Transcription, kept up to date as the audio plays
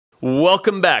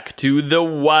Welcome back to the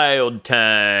Wild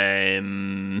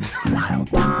Times.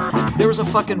 There was a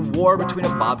fucking war between a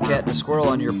bobcat and a squirrel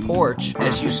on your porch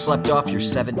as you slept off your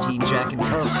 17 Jack and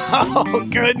Cokes. Oh,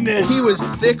 goodness. He was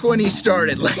thick when he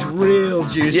started, like real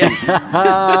juicy.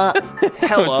 Yeah.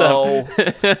 Hello.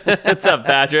 What's up,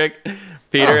 Patrick?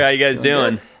 Peter, how you guys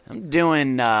doing? I'm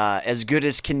doing as good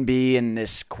as can be in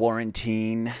this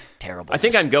quarantine. Terrible. I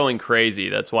think I'm going crazy.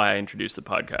 That's why I introduced the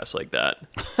podcast like that.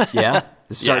 Yeah?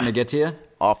 It's starting to get to you?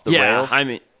 Off the rails. I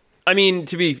mean,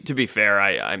 to be fair,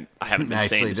 I haven't been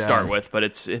Nicely sane to done. start with, but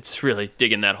it's really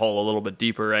digging that hole a little bit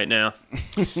deeper right now.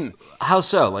 How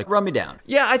so? Like, run me down.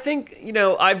 Yeah, I think,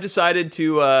 I've decided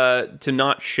to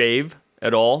not shave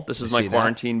at all. This is my see that.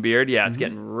 quarantine beard. Yeah, it's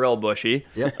getting real bushy.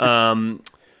 Yep.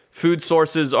 Food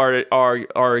sources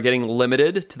are getting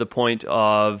limited to the point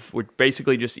of we're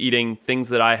basically just eating things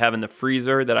that I have in the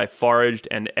freezer that I foraged,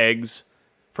 and eggs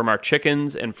from our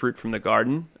chickens and fruit from the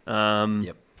garden.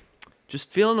 Yep.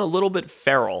 Just feeling a little bit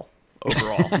feral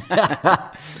overall.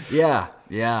 Yeah.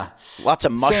 Lots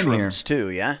of Same mushrooms, too,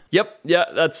 yeah? Yep, yeah,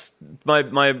 that's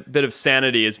my bit of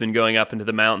sanity has been going up into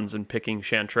the mountains and picking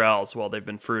chanterelles while they've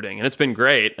been fruiting. And it's been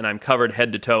great, and I'm covered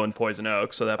head to toe in poison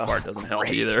oak, so that part doesn't help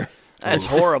great. either. That's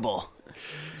horrible.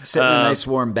 Sit in a nice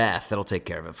warm bath. That'll take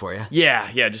care of it for you.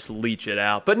 Yeah, just leach it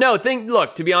out. But no,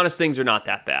 look, to be honest, things are not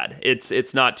that bad.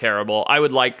 It's not terrible. I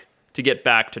would like to get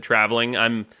back to traveling.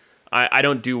 I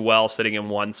don't do well sitting in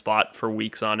one spot for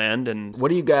weeks on end. And What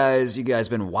do you guys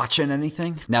been watching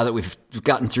anything? Now that we've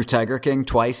gotten through Tiger King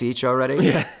twice each already?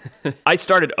 Yeah. I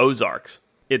started Ozarks.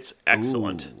 It's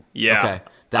excellent. Ooh. Yeah. Okay.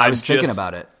 I was thinking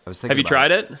about it. Have you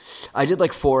tried it? I did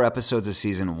like 4 episodes of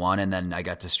season 1, and then I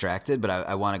got distracted, but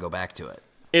I want to go back to it.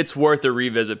 It's worth a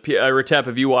revisit. Retep,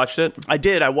 have you watched it? I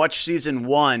did. I watched season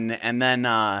 1, and then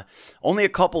only a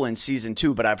couple in season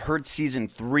 2, but I've heard season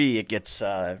 3, it gets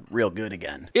real good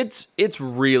again. It's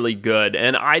really good,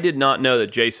 and I did not know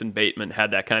that Jason Bateman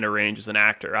had that kind of range as an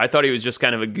actor. I thought he was just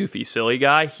kind of a goofy, silly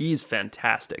guy. He's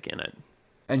fantastic in it.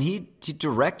 And he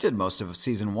directed most of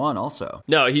season 1 also.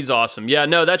 No, he's awesome. Yeah,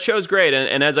 no, that show's great.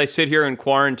 And as I sit here in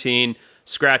quarantine,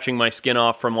 scratching my skin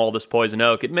off from all this poison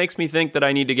oak, it makes me think that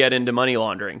I need to get into money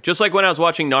laundering. Just like when I was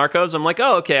watching Narcos, I'm like,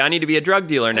 oh, okay, I need to be a drug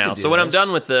dealer now. So when I'm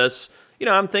done with this,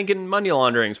 I'm thinking money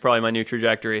laundering is probably my new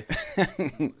trajectory.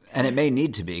 And it may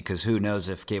need to be, because who knows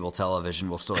if cable television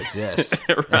will still exist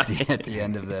at the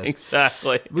end of this.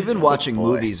 Exactly. We've been watching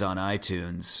movies on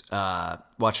iTunes.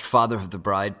 Watched Father of the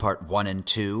Bride Part 1 and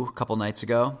 2 a couple nights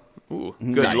ago. Ooh,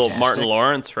 good little Martin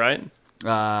Lawrence, right?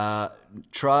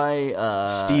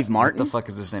 Try Steve Martin? What the fuck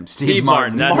is his name? Steve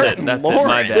Martin. That's it. My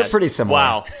bad. They're pretty similar.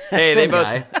 Wow. Hey, Same they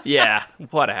both. guy. Yeah.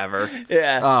 Whatever.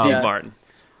 Yeah. Steve Martin.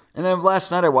 And then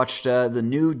last night I watched the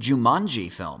new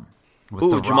Jumanji film. With Ooh,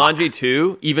 The Rock. Jumanji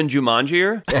 2? Even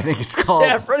Jumanjier? I think it's called.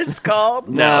 That's what it's called?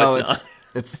 No, it's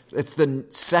it's the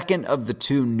second of the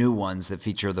 2 new ones that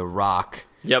feature The Rock.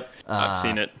 Yep. I've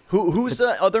seen it. Who's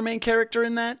the other main character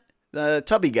in that? The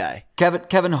tubby guy.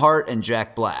 Kevin Hart and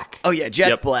Jack Black. Oh, yeah, Jet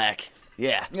Yep. Black.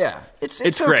 Yeah. Yeah, it's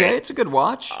It's okay. great. It's a good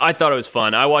watch. I thought it was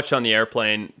fun. I watched on the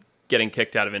airplane getting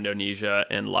kicked out of Indonesia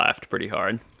and laughed pretty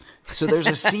hard. So there's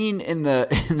a scene in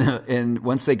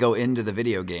once they go into the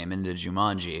video game, into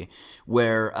Jumanji,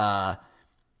 where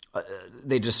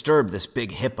they disturb this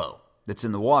big hippo that's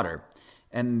in the water,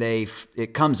 and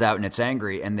it comes out and it's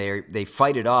angry, and they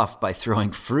fight it off by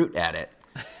throwing fruit at it.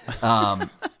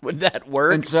 Would that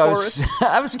work? And so for us?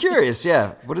 I was curious.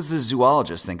 Yeah, what does the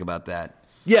zoologist think about that?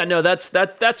 Yeah, no,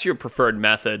 that's your preferred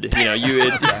method.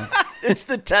 It's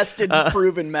the tested,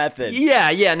 proven method.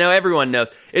 Yeah, no, everyone knows.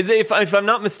 If I'm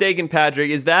not mistaken, Patrick,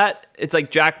 it's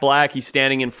like Jack Black, he's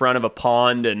standing in front of a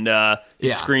pond and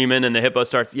he's screaming and the hippo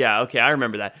starts. Yeah, okay, I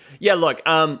remember that. Yeah, look,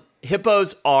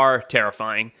 hippos are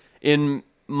terrifying. In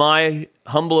my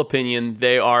humble opinion,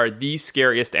 they are the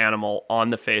scariest animal on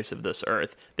the face of this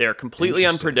earth. They are completely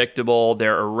unpredictable,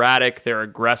 they're erratic, they're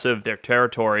aggressive, they're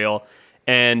territorial.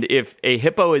 And if a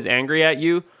hippo is angry at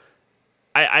you,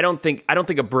 I don't think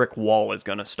a brick wall is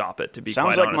going to stop it, to be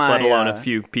quite honest, let alone a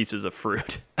few pieces of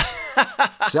fruit.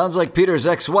 Sounds like Peter's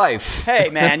ex-wife. Hey,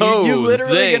 man, you Oh,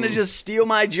 literally zing. going to just steal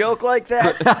my joke like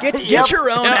that? Get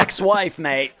your own ex-wife,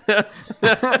 mate.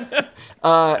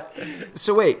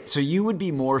 So you would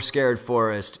be more scared,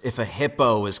 Forrest, if a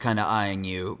hippo was kind of eyeing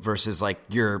you versus like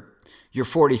you're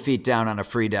 40 feet down on a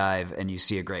free dive and you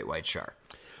see a great white shark?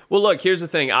 Well, look, here's the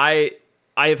thing. I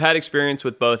have had experience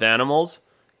with both animals,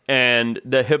 and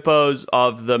the hippos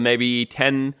of the maybe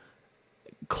 10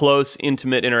 close,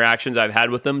 intimate interactions I've had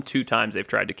with them, 2 times they've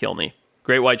tried to kill me.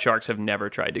 Great white sharks have never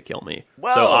tried to kill me.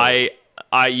 Whoa. So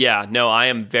I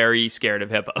am very scared of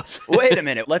hippos. Wait a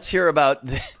minute. Let's hear about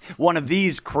one of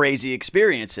these crazy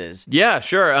experiences. Yeah,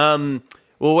 sure.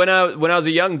 Well, when I was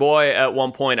a young boy, at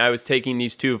one point, I was taking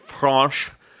these two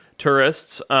French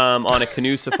tourists on a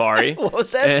canoe safari. What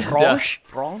was that? French.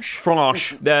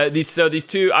 These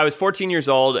two. I was 14 years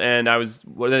old, and I was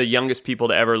one of the youngest people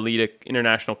to ever lead an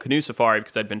international canoe safari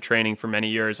because I'd been training for many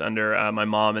years under my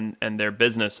mom and their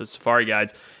business as safari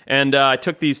guides. And I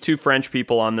took these two French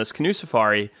people on this canoe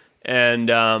safari, and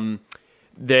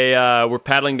they were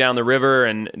paddling down the river,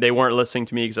 and they weren't listening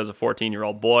to me because I was a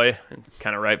 14-year-old boy, and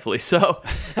kind of rightfully so.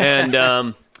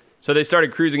 And so they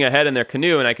started cruising ahead in their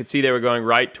canoe, and I could see they were going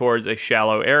right towards a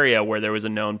shallow area where there was a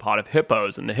known pod of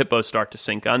hippos, and the hippos start to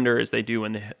sink under as they do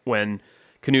when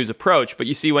canoes approach. But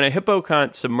you see, when a hippo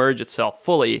can't submerge itself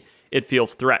fully, it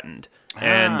feels threatened.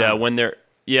 And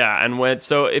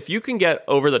so if you can get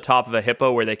over the top of a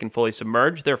hippo where they can fully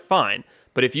submerge, they're fine.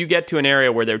 But if you get to an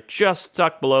area where they're just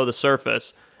stuck below the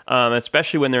surface,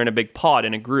 especially when they're in a big pod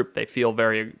in a group, they feel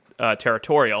very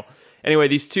territorial. Anyway,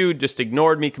 these two just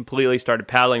ignored me completely, started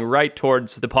paddling right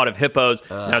towards the pod of hippos.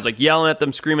 And I was like yelling at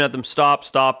them, screaming at them, stop,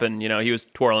 stop. And, he was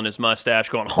twirling his mustache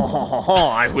going, ha, ha, ha, ha,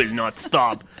 I will not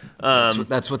stop.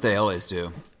 That's what they always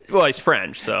do. Well, he's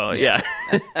French, so yeah.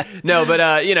 No,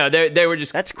 but, they were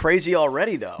just... That's crazy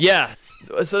already, though. Yeah.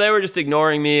 So they were just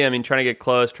ignoring me. Trying to get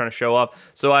close, trying to show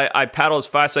off. So I paddled as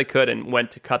fast as I could and went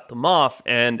to cut them off.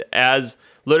 And as...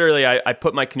 Literally, I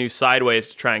put my canoe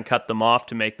sideways to try and cut them off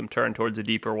to make them turn towards the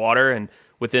deeper water. And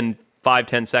within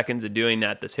 5-10 seconds of doing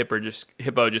that, this hippo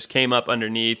just came up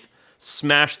underneath,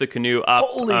 smashed the canoe up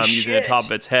using the top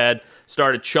of its head,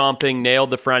 started chomping,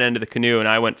 nailed the front end of the canoe, and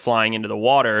I went flying into the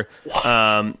water.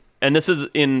 What? And this is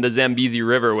in the Zambezi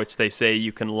River, which they say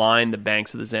you can line the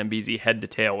banks of the Zambezi head to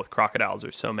tail with crocodiles.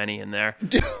 There's so many in there.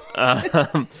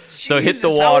 So hit the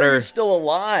water. How are you still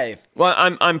alive? Well,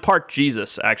 I'm part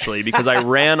Jesus, actually, because I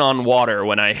ran on water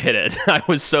when I hit it. I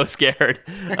was so scared.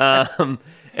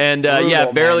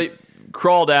 Barely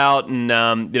crawled out and,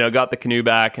 got the canoe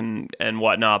back and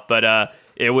whatnot. But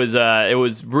it was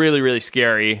really, really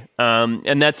scary.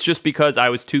 And that's just because I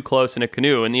was too close in a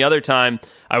canoe. And the other time,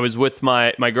 I was with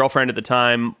my girlfriend at the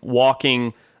time,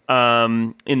 walking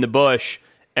in the bush,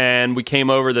 and we came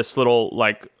over this little,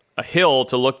 a hill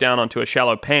to look down onto a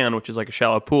shallow pan, which is like a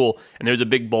shallow pool, and there's a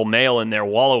big bull male in there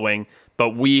wallowing, but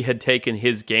we had taken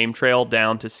his game trail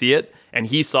down to see it, and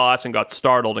he saw us and got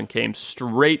startled and came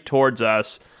straight towards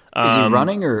us. Is he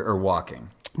running or walking?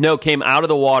 No, came out of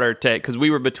the water because we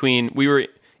were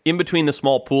in between the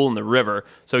small pool and the river.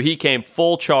 So he came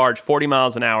full charge, 40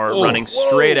 miles an hour, running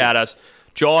straight at us,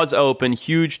 jaws open,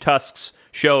 huge tusks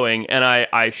showing, and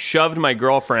I shoved my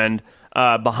girlfriend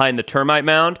behind the termite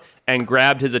mound and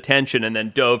grabbed his attention and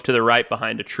then dove to the right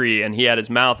behind a tree, and he had his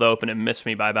mouth open and missed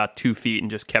me by about 2 feet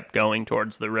and just kept going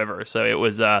towards the river. So it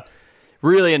was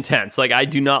really intense. I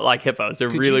do not like hippos. They're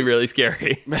really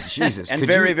scary. Jesus. And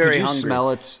very hungry.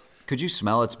 Could you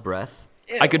smell its breath?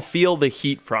 Ew. I could feel the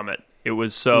heat from it. It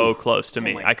was so close to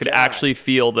me. I could actually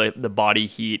feel the body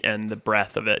heat and the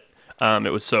breath of it.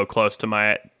 It was so close to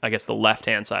the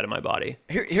left-hand side of my body.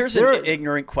 Here's an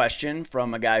ignorant question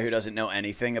from a guy who doesn't know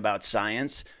anything about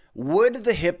science. Would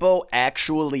the hippo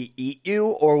actually eat you,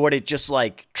 or would it just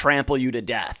trample you to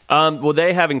death? Well,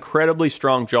 they have incredibly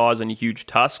strong jaws and huge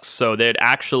tusks, so they'd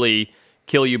actually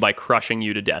kill you by crushing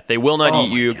you to death. They will not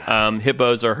eat you.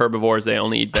 Hippos are herbivores. They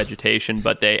only eat vegetation,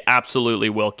 but they absolutely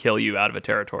will kill you out of a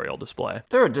territorial display.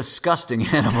 They're a disgusting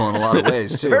animal in a lot of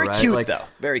ways, too, Very right? cute, though.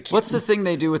 Very cute. What's the thing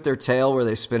they do with their tail where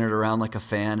they spin it around like a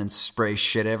fan and spray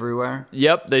shit everywhere?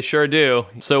 Yep, they sure do.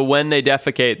 So when they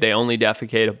defecate, they only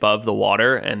defecate above the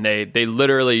water, and they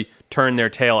literally turn their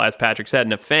tail, as Patrick said,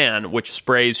 in a fan, which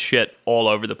sprays shit all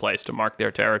over the place to mark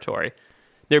their territory.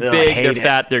 They're big, they're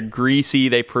fat, they're greasy.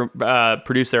 They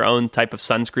produce their own type of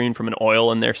sunscreen from an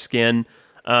oil in their skin.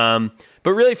 But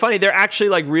really funny, they're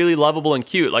actually really lovable and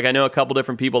cute. I know a couple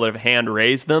different people that have hand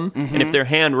raised them, and if they're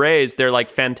hand raised, they're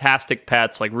fantastic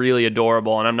pets, really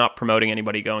adorable. And I'm not promoting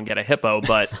anybody go and get a hippo,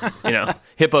 but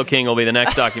Hippo King will be the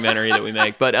next documentary that we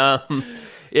make. But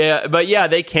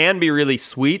they can be really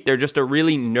sweet. They're just a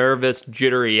really nervous,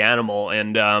 jittery animal,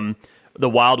 and the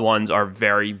wild ones are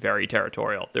very, very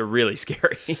territorial. They're really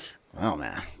scary. Oh,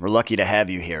 man. We're lucky to have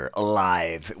you here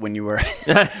alive when you were...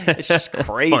 It's just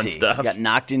crazy. It's fun stuff. You got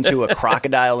knocked into a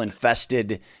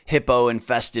crocodile-infested,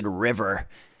 hippo-infested river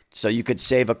so you could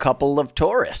save a couple of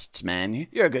tourists, man.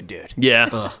 You're a good dude. Yeah.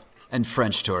 Ugh. And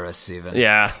French tourists, even.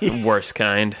 Yeah, the worst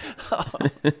kind.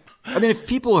 I mean, if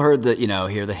people heard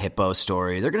hear the hippo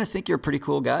story, they're going to think you're a pretty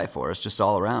cool guy, Forrest, just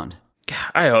all around.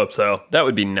 I hope so. That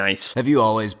would be nice. Have you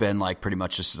always been pretty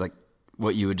much just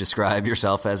what you would describe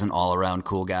yourself as, an all-around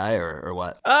cool guy, or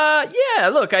what? Yeah,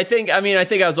 look, I think I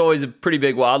was always a pretty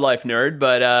big wildlife nerd,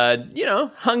 but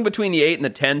hung between the 8 and the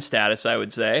 10 status, I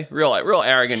would say. Real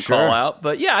arrogant Sure. call out,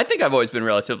 but yeah, I think I've always been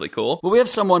relatively cool. Well, we have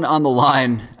someone on the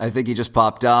line. I think he just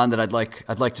popped on that I'd like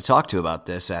to talk to about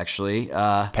this. Actually,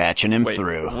 Patching him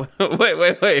through.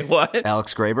 Wait, what?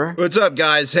 Alex Graber. What's up,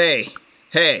 guys? Hey.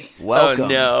 Welcome Oh,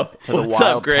 no. to the What's up,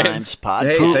 Wild Graves? Times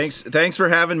podcast. Hey, thanks for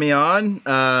having me on.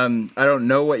 I don't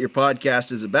know what your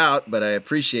podcast is about, but I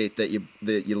appreciate that you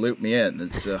looped me in.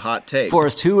 It's a hot take.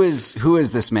 Forrest, who is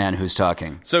this man who's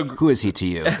talking? So- who is he to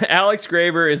you? Alex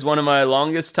Graber is one of my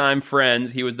longest time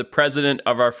friends. He was the president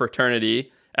of our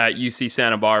fraternity at UC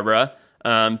Santa Barbara.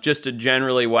 Just a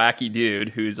generally wacky dude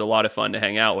who's a lot of fun to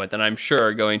hang out with, and I'm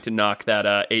sure going to knock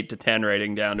that 8 to 10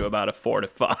 rating down to about a 4 to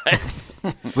 5.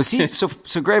 Was he so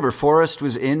Graber? Forrest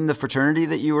was in the fraternity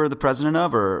that you were the president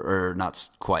of, or not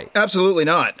quite? Absolutely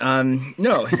not.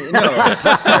 No.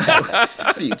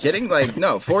 What are you kidding? Like,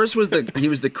 no. Forrest was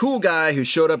the cool guy who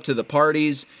showed up to the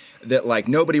parties that like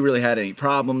nobody really had any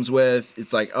problems with.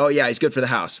 It's like, oh yeah, he's good for the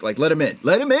house. Like, let him in.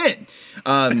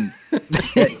 And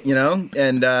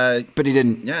But he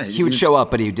didn't. Yeah, he would show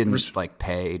up, but he didn't like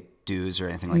pay dues or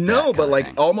anything like that. no, but kinda like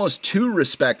thing. almost too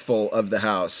respectful of the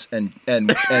house and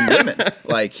women.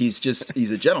 Like he's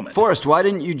a gentleman. Forrest, why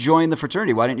didn't you join the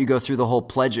fraternity? Why didn't you go through the whole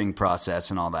pledging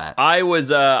process and all that? I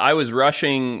was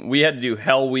rushing. We had to do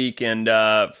Hell Week and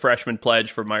freshman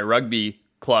pledge for my rugby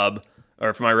club,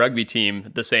 or for my rugby team,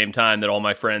 at the same time that all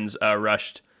my friends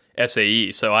rushed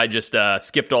SAE. So I just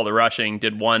skipped all the rushing,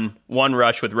 did one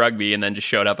rush with rugby, and then just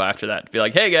showed up after that to be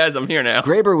like, hey guys, I'm here now.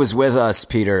 Graber was with us,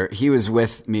 Peter. He was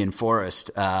with me and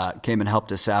Forrest, came and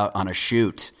helped us out on a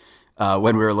shoot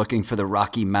when we were looking for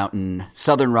the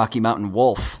Southern Rocky Mountain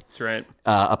wolf. That's right.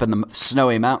 Up in the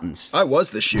snowy mountains. I was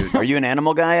the shoot. Are you an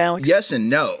animal guy, Alex? Yes and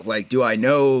no. Like, do I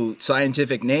know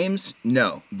scientific names?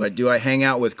 No. But do I hang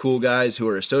out with cool guys who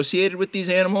are associated with these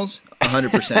animals?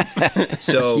 100%.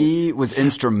 So He was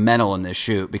instrumental in this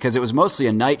shoot because it was mostly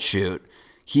a night shoot.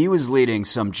 He was leading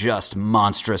some just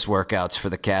monstrous workouts for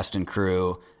the cast and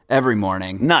crew every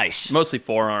morning. Nice. Mostly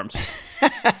forearms.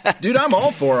 dude, I'm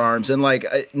all forearms and like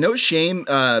no shame,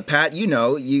 Pat.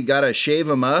 You gotta shave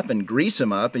them up and grease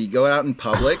them up, and you go out in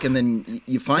public, and then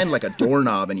you find like a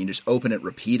doorknob and you just open it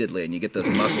repeatedly, and you get those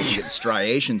muscles, you get the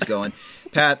striations going.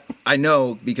 Pat, I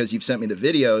know because you've sent me the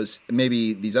videos.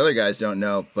 Maybe these other guys don't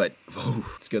know, but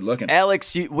it's good looking.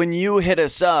 Alex, when you hit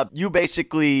us up, you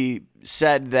basically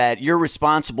said that you're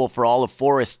responsible for all of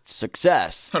Forrest's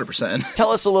success. 100%.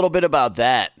 Tell us a little bit about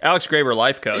that. Alex Graber,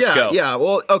 life coach. Yeah, Go. yeah.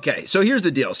 Well, okay. So here's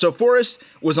the deal. So Forrest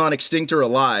was on Extinct or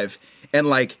Alive, and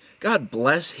like, God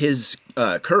bless his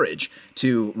courage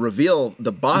to reveal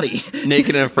the body.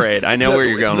 Naked and Afraid. I know where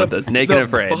you're going with this. Naked and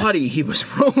Afraid. The body he was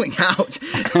rolling out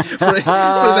for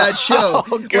that show.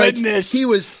 Oh, goodness. Like, he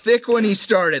was thick when he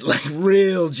started, like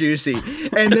real juicy.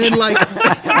 And then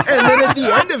at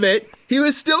the end of it, he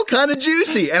was still kind of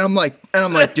juicy. And I'm like,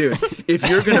 dude, if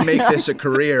you're going to make this a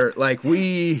career, like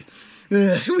we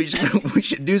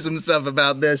should do some stuff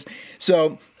about this.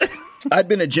 So I'd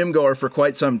been a gym goer for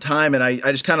quite some time, and I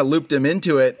just kind of looped him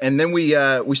into it. And then we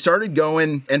started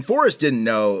going, and Forrest didn't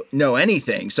know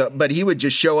anything. But he would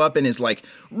just show up in his like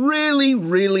really,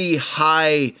 really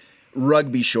high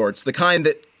rugby shorts, the kind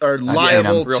that are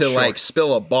liable to like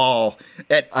spill a ball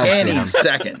at any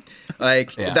second.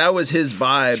 Like that was his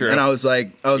vibe, and I was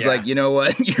like, you know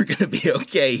what, you're gonna be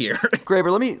okay here.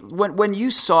 Graber, when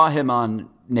you saw him on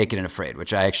Naked and Afraid,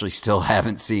 which I actually still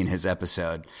haven't seen his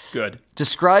episode. Good.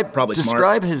 Describe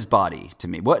his body to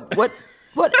me.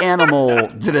 What animal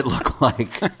did it look like?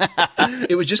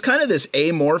 It was just kind of this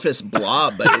amorphous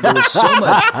blob, but there was so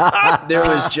much. There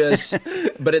was just,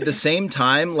 but at the same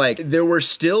time, like there were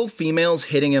still females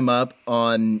hitting him up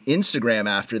on Instagram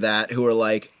after that who were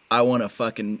like, I want to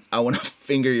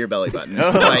finger your belly button.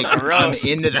 Like, I'm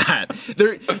into that.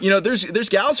 There's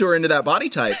gals who are into that body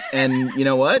type, and you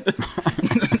know what?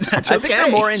 That's okay. I think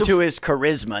they're more into his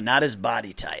charisma, not his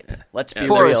body type. Let's be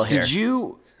Forrest,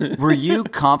 real here. were you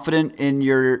confident in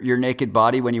your naked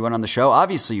body when you went on the show?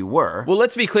 Obviously you were. Well,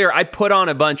 let's be clear. I put on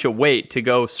a bunch of weight to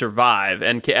go survive,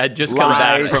 and I'd just come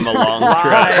back from a long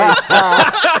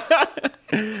trip.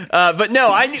 But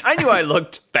no, I knew I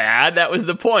looked bad. That was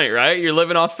the point, right? You're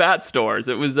living off fat stores.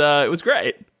 It was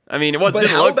great. I mean, it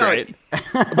didn't look great.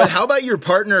 But how about your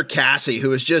partner, Cassie,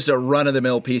 who is just a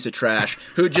run-of-the-mill piece of trash,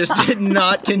 who just did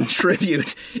not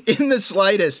contribute in the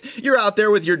slightest? You're out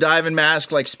there with your diving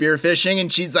mask, like spearfishing,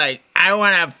 and she's like, I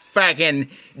want a fucking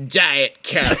Diet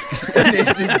Coke.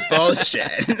 This is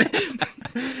bullshit.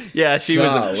 Yeah, she was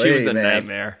a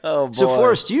nightmare. Oh, boy. So,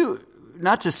 Forrest,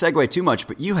 not to segue too much,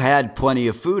 but you had plenty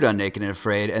of food on Naked and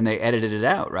Afraid, and they edited it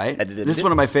out, right? This is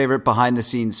one of my favorite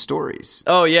behind-the-scenes stories.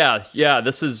 Oh, yeah.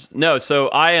 So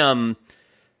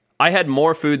I had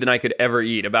more food than I could ever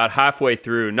eat. About halfway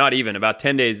through, not even, about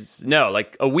 10 days, no,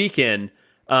 like a week in,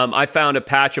 I found a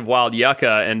patch of wild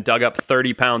yucca and dug up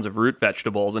 30 pounds of root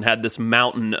vegetables and had this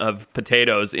mountain of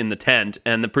potatoes in the tent.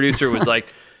 And the producer was like,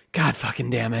 God fucking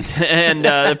damn it. And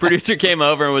the producer came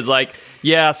over and was like,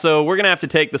 yeah, so we're going to have to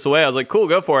take this away. I was like, cool,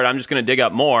 go for it. I'm just going to dig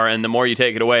up more. And the more you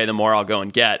take it away, the more I'll go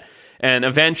and get. And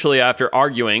eventually, after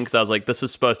arguing, because I was like, this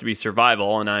is supposed to be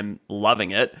survival, and I'm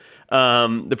loving it,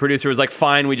 the producer was like,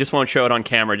 fine, we just won't show it on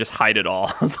camera. Just hide it all.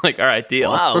 I was like, all right,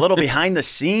 deal. Wow, a little behind the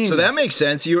scenes. So that makes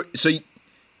sense.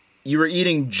 You were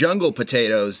eating jungle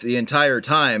potatoes the entire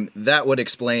time. That would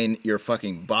explain your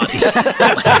fucking body. Oh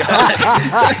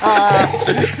my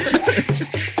God.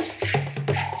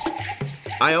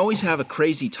 I always have a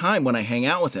crazy time when I hang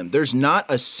out with him. There's not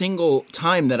a single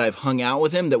time that I've hung out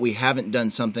with him that we haven't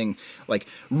done something like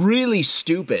really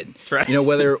stupid. That's right. You know,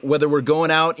 whether we're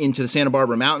going out into the Santa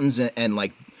Barbara mountains and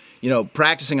like, you know,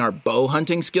 practicing our bow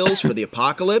hunting skills for the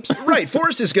apocalypse. Right,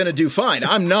 Forrest is going to do fine.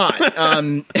 I'm not.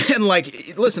 And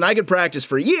like, listen, I could practice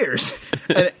for years.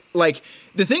 And like,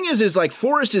 the thing is like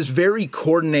Forrest is very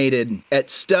coordinated at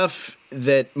stuff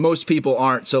that most people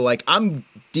aren't. So like, I'm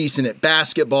decent at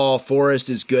basketball. Forrest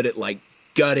is good at like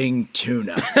gutting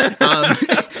tuna.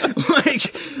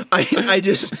 Like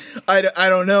I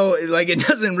don't know. Like it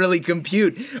doesn't really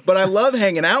compute, but I love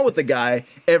hanging out with the guy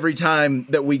every time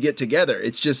that we get together.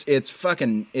 It's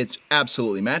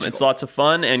absolutely magical. It's lots of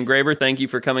fun. And Graber, thank you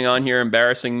for coming on here,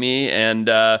 embarrassing me and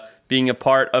being a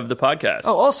part of the podcast.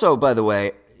 Oh, also, by the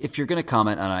way, if you're going to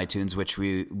comment on iTunes, which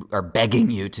we are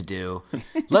begging you to do,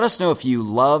 let us know if you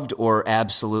loved or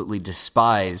absolutely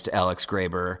despised Alex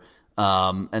Graber,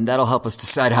 and that'll help us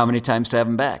decide how many times to have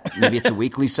him back. Maybe it's a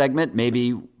weekly segment.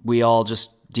 Maybe we all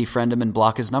just defriend him and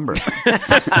block his number.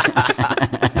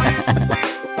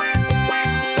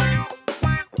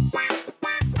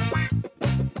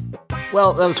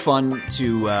 Well, that was fun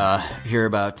to hear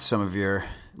about some of your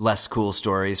less cool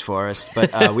stories, Forrest.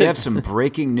 But we have some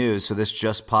breaking news. So this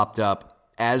just popped up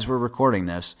as we're recording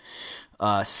this.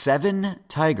 7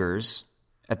 tigers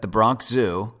at the Bronx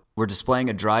Zoo were displaying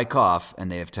a dry cough,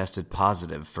 and they have tested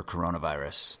positive for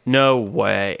coronavirus. No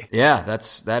way. Yeah,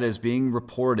 that is being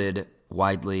reported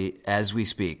widely as we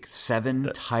speak.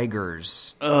 7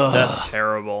 tigers. That's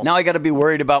terrible. Now I got to be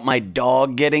worried about my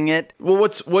dog getting it. Well,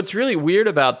 what's really weird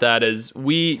about that is so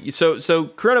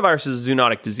coronavirus is a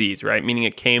zoonotic disease, right? Meaning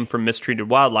it came from mistreated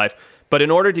wildlife. But in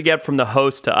order to get from the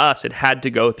host to us, it had to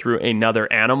go through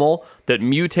another animal that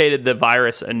mutated the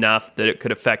virus enough that it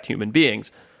could affect human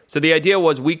beings. So the idea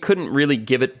was we couldn't really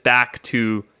give it back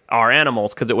to our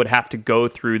animals because it would have to go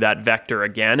through that vector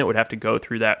again. It would have to go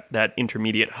through that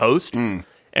intermediate host.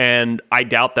 And I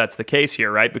doubt that's the case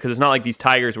here, right? Because it's not like these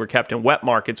tigers were kept in wet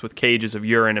markets with cages of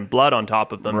urine and blood on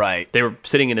top of them. Right. They were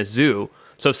sitting in a zoo.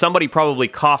 So somebody probably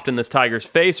coughed in this tiger's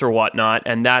face or whatnot,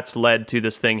 and that's led to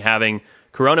this thing having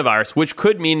coronavirus, which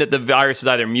could mean that the virus is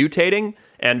either mutating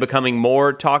and becoming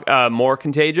more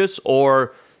contagious,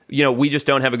 or we just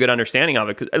don't have a good understanding of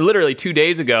it. 'Cause literally 2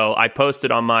 days ago, I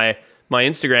posted on my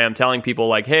Instagram telling people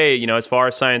like, hey, as far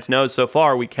as science knows so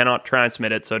far, we cannot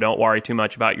transmit it, so don't worry too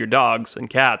much about your dogs and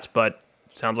cats, but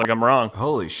sounds like I'm wrong.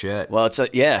 Holy shit. Well, it's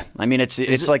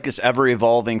like this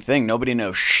ever-evolving thing. Nobody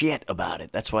knows shit about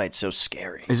it. That's why it's so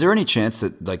scary. Is there any chance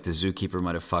that like the zookeeper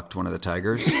might have fucked one of the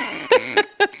tigers?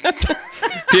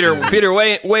 Peter,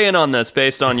 weigh in on this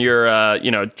based on your,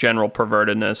 general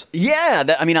pervertedness. Yeah,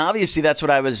 obviously that's what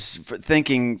I was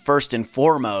thinking first and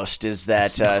foremost is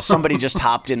that somebody just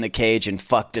hopped in the cage and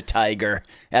fucked a tiger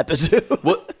at the zoo.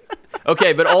 Well,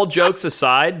 okay, but all jokes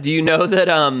aside, do you know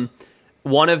that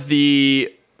one of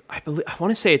the, I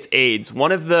want to say it's AIDS,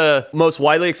 one of the most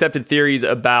widely accepted theories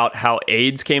about how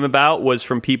AIDS came about was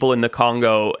from people in the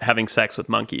Congo having sex with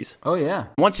monkeys. Oh, yeah.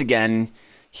 Once again,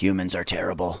 humans are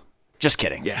terrible. Just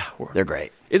kidding. Yeah, they're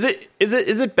great. Is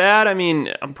it bad? I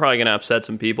mean, I'm probably gonna upset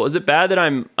some people. Is it bad that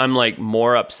I'm like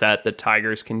more upset that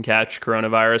tigers can catch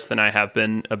coronavirus than I have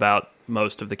been about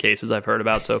most of the cases I've heard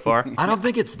about so far? I don't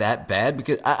think it's that bad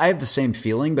because I have the same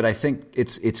feeling, but I think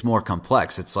it's more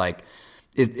complex. It's like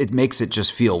it makes it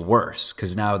just feel worse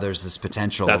because now there's this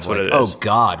potential of like, oh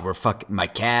God, we're fucking my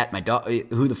cat, my dog.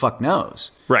 Who the fuck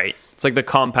knows? Right. It's like the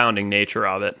compounding nature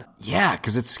of it. Yeah,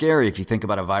 because it's scary if you think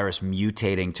about a virus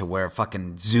mutating to where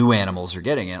fucking zoo animals are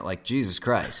getting it. Like, Jesus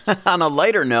Christ. On a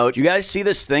lighter note, you guys see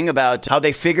this thing about how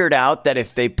they figured out that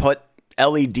if they put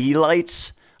LED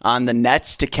lights on the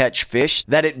nets to catch fish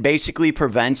that it basically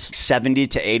prevents 70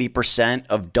 to 80%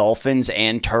 of dolphins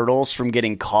and turtles from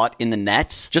getting caught in the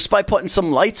nets just by putting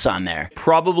some lights on there.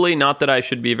 Probably not that I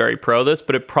should be very pro this,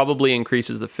 but it probably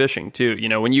increases the fishing too. You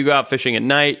know, when you go out fishing at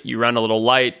night, you run a little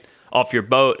light off your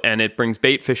boat and it brings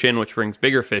bait fish in, which brings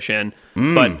bigger fish in.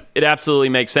 But it absolutely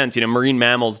makes sense. You know, marine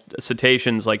mammals,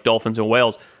 cetaceans like dolphins and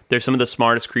whales, they're some of the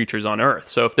smartest creatures on Earth.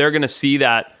 So if they're going to see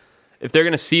that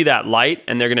light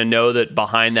and they're going to know that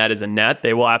behind that is a net,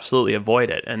 they will absolutely avoid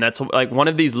it. And that's like one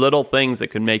of these little things that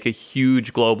could make a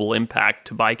huge global impact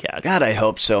to bycatch. God, I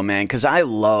hope so, man, because I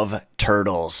love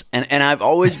turtles. And I've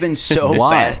always been so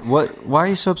Why? Why are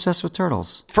you so obsessed with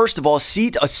turtles? First of all, a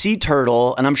sea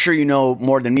turtle, and I'm sure you know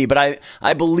more than me, but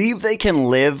I believe they can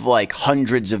live like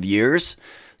hundreds of years.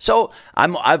 So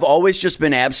I've always just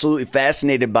been absolutely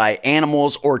fascinated by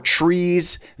animals or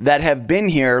trees that have been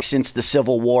here since the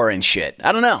Civil War and shit.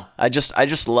 I don't know. I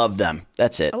just love them.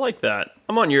 That's it. I like that.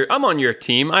 I'm on your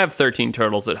team. I have 13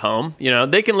 turtles at home. You know,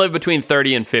 they can live between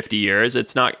 30 and 50 years.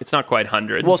 It's not quite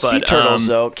hundreds. Well, sea turtles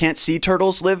though, can't sea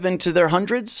turtles live into their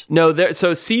hundreds? No,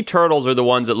 so sea turtles are the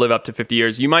ones that live up to 50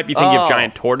 years. You might be thinking of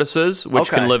giant tortoises, which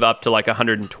can live up to like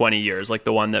 120 years, like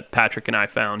the one that Patrick and I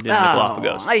found in the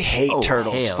Galapagos. I hate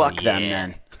turtles. Fuck them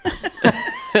then.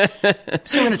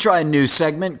 So we're going to try a new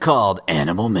segment called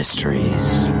Animal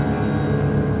Mysteries.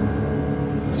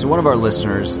 So one of our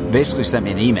listeners basically sent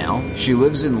me an email. She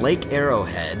lives in Lake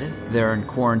Arrowhead. They're in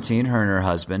quarantine, her and her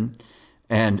husband.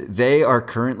 And they are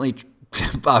currently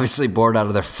obviously bored out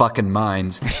of their fucking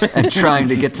minds and trying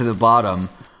to get to the bottom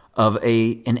of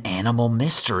an animal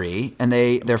mystery. And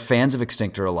they're fans of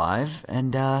Extinct or Alive.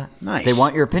 And nice. They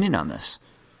want your opinion on this.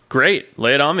 Great.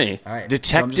 Lay it on me. All right.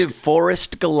 Detective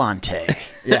Forrest Galante.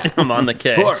 Yeah. I'm on the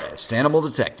case. Forrest, animal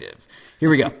detective. Here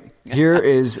we go. Here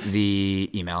is the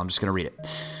email. I'm just going to read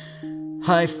it.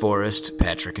 Hi, Forrest,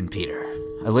 Patrick, and Peter.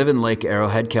 I live in Lake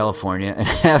Arrowhead, California, and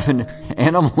have an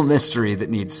animal mystery that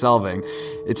needs solving.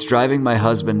 It's driving my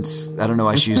husband, I don't know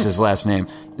why she used his last name.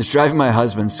 It's driving my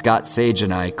husband, Scott Sage,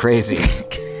 and I crazy.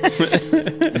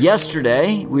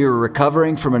 Yesterday, we were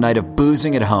recovering from a night of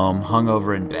boozing at home,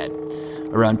 hungover in bed.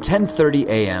 Around 10:30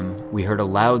 a.m., we heard a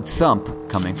loud thump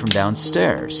coming from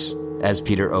downstairs as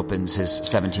Peter opens his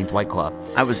 17th White Claw.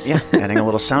 I was, adding a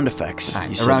little sound effects.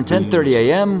 Right. Around 10:30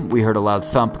 a.m., we heard a loud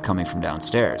thump coming from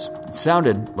downstairs. It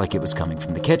sounded like it was coming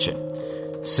from the kitchen.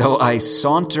 So I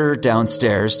saunter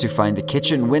downstairs to find the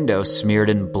kitchen window smeared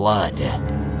in blood.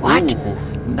 What? Ooh.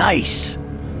 Nice.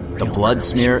 The blood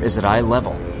smear is at eye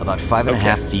level, about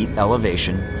 5.5 feet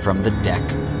elevation from the deck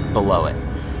below it.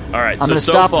 All right, I'm going to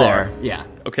stop there. Yeah.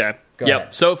 Okay. Go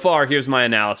ahead. So far, here's my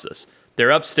analysis.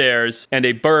 They're upstairs, and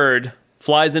a bird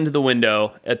flies into the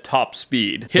window at top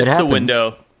speed, hits the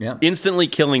window, instantly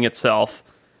killing itself,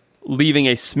 leaving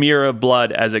a smear of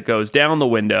blood as it goes down the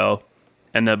window,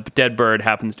 and the dead bird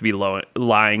happens to be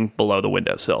lying below the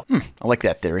windowsill. I like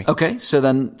that theory. Okay, so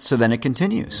then it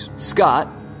continues. Scott,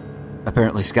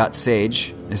 apparently Scott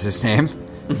Sage is his name,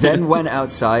 then went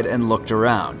outside and looked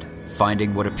around,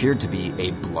 finding what appeared to be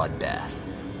a bloodbath.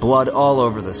 Blood all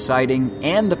over the siding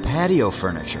and the patio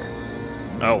furniture.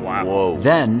 Oh, wow. Whoa.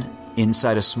 Then,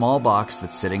 inside a small box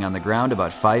that's sitting on the ground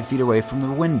about 5 feet away from the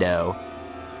window,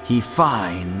 he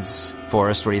finds...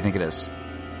 Forrest, what do you think it is?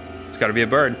 It's got to be a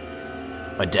bird.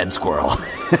 A dead squirrel.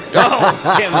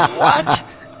 Oh, damn it. What?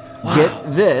 Wow. Get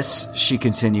this, she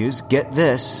continues, get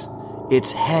this.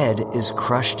 Its head is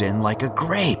crushed in like a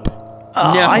grape.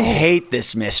 Oh, no. I hate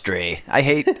this mystery. I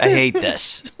hate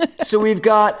this. So we've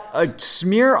got a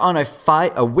smear on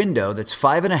a window that's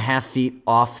 5.5 feet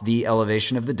off the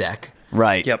elevation of the deck.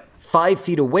 Right. Yep. 5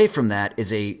 feet away from that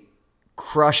is a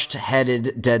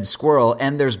crushed-headed dead squirrel,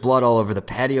 and there's blood all over the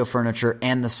patio furniture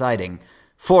and the siding.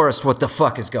 Forrest, what the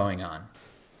fuck is going on?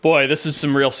 Boy, this is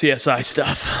some real CSI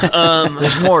stuff.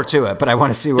 There's more to it, but I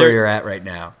want to see where you're at right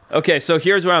now. Okay, so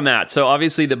here's where I'm at. So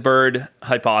obviously the bird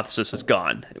hypothesis is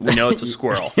gone. We know it's a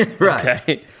squirrel. Right.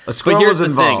 Okay? A squirrel was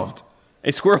involved.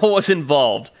 A squirrel was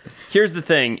involved. Here's the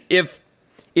thing. If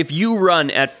you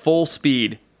run at full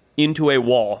speed into a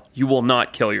wall, you will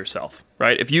not kill yourself,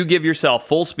 right? If you give yourself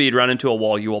full speed, run into a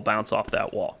wall, you will bounce off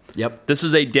that wall. Yep. This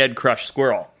is a dead, crushed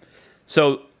squirrel.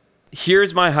 So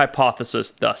here's my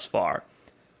hypothesis thus far.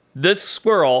 This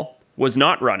squirrel was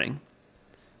not running.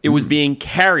 It was being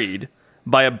carried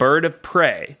by a bird of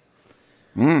prey.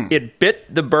 It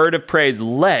bit the bird of prey's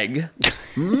leg,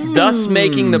 thus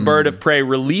making the bird of prey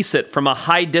release it from a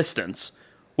high distance,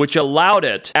 which allowed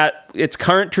it, at its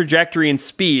current trajectory and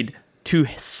speed, to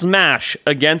smash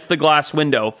against the glass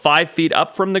window 5 feet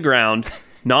up from the ground,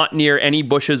 not near any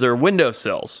bushes or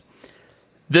windowsills.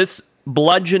 This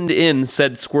bludgeoned in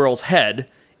said squirrel's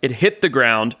head It hit the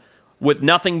ground with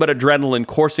nothing but adrenaline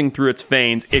coursing through its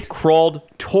veins. It crawled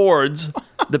towards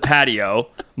the patio,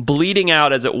 bleeding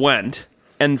out as it went,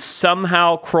 and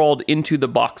somehow crawled into the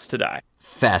box to die.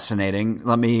 Fascinating.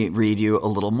 Let me read you a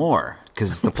little more,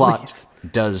 because the plot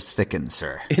does thicken,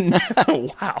 sir.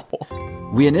 Wow.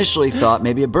 We initially thought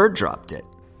maybe a bird dropped it.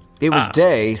 It was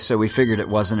day, so we figured it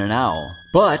wasn't an owl.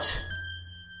 But,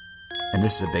 and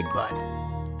this is a big but,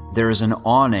 there is an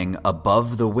awning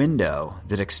above the window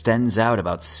that extends out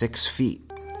about 6 feet.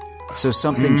 So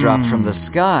something dropped from the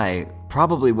sky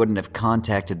probably wouldn't have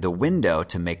contacted the window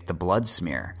to make the blood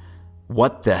smear.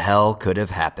 What the hell could have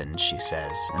happened, she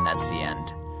says, and that's the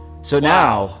end. So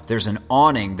now there's an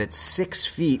awning that's 6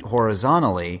 feet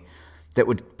horizontally that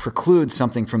would preclude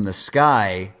something from the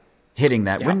sky hitting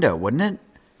that window, wouldn't it?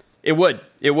 It would.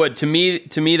 It would. To me,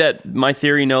 that my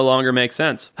theory no longer makes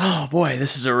sense. Oh boy,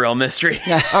 this is a real mystery.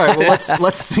 All right, well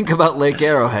let's think about Lake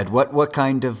Arrowhead. What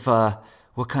kind of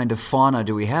fauna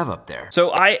do we have up there?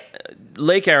 So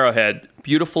Lake Arrowhead,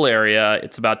 beautiful area.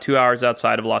 It's about 2 hours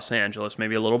outside of Los Angeles,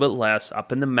 maybe a little bit less,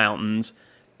 up in the mountains.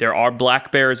 There are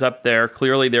black bears up there.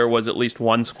 Clearly, there was at least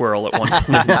one squirrel at one point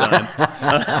in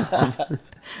time.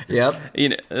 Yep.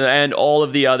 And all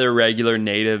of the other regular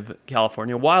native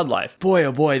California wildlife. Boy,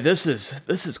 oh boy, this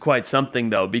is quite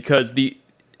something though, because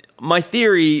my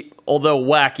theory, although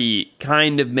wacky,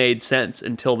 kind of made sense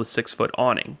until the 6-foot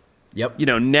awning. Yep.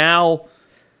 Now,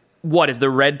 what is the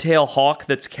red-tailed hawk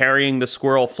that's carrying the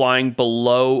squirrel flying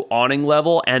below awning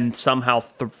level and somehow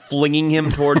flinging him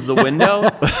towards the window?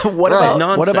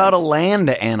 What about a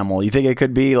land animal? You think it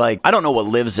could be like, I don't know what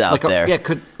lives out there.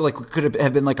 Could it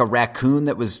have been like a raccoon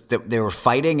that they were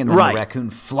fighting and then the raccoon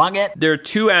flung it? There are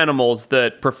two animals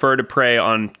that prefer to prey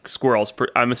on squirrels.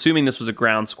 I'm assuming this was a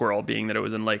ground squirrel, being that it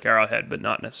was in Lake Arrowhead, but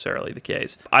not necessarily the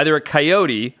case. Either a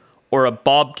coyote or a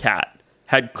bobcat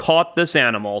had caught this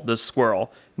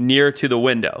squirrel, near to the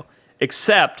window.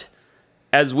 Except,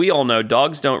 as we all know,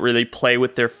 dogs don't really play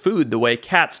with their food the way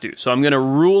cats do. So I'm going to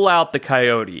rule out the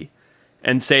coyote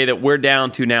and say that we're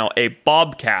down to now a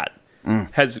bobcat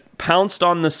has pounced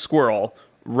on the squirrel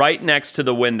right next to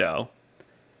the window,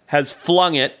 has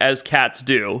flung it as cats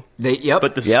do.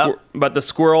 But the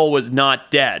squirrel was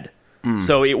not dead.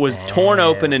 So it was torn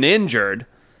open and injured,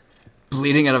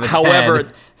 bleeding out of its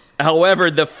head.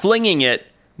 However, the flinging it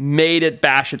made it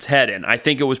bash its head in. I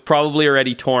think it was probably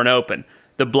already torn open.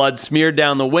 The blood smeared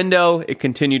down the window. It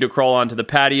continued to crawl onto the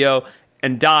patio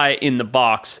and die in the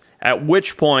box. At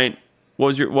which point,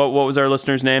 what was our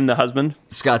listener's name? The husband?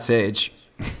 Scott Sage.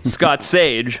 Scott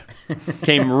Sage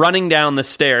came running down the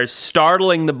stairs,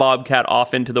 startling the bobcat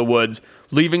off into the woods,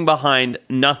 leaving behind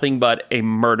nothing but a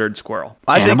murdered squirrel.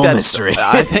 Animal mystery.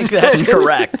 I think that's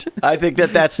correct. I think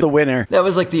that's the winner. That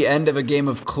was like the end of a game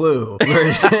of Clue.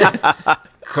 Where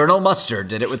Colonel Mustard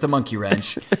did it with the monkey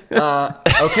wrench.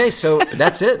 Okay, so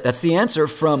that's it. That's the answer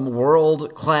from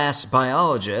world-class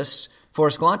biologist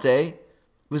Forrest Galante.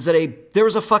 Was that there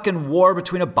was a fucking war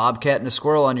between a bobcat and a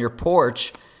squirrel on your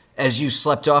porch as you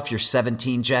slept off your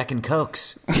 17 Jack and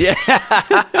Cokes. Yeah.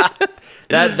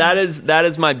 That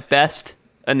is my best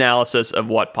analysis of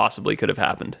what possibly could have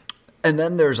happened. And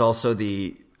then there's also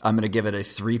I'm going to give it a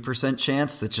 3%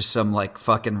 chance that just some like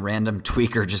fucking random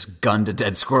tweaker just gunned a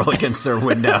dead squirrel against their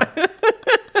window.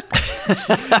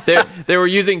 They were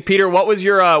using, Peter, what was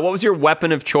your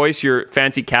weapon of choice, your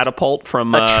fancy catapult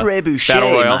from a trebuchet,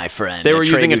 Battle Royale? my friend. They were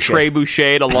using a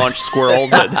trebuchet to launch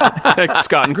squirrels at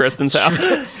Scott and Kristen's house.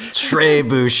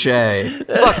 Trebuchet.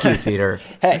 Fuck you, Peter.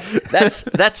 Hey,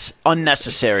 that's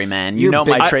unnecessary, man. You know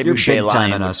my trebuchet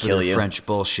line would kill you. French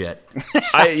bullshit.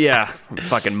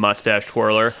 Fucking mustache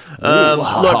twirler.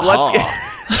 Look,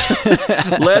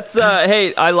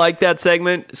 hey, I like that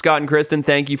segment. Scott and Kristen,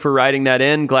 thank you for writing that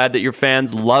in. Glad that your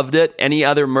fans loved it. Any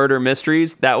other murder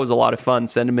mysteries? That was a lot of fun.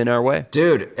 Send them in our way.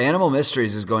 Dude, Animal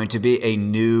Mysteries is going to be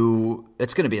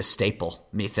it's going to be a staple,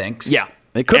 methinks. Yeah.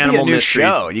 It could be a new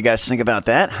show. You guys think about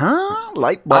that? Huh?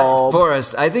 Light bulb.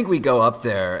 Forrest, I think we go up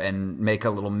there and make a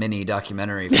little mini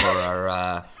documentary for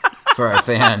our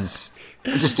fans.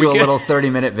 Just do a little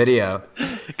 30-minute video.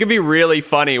 It could be really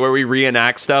funny where we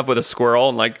reenact stuff with a squirrel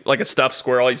and like a stuffed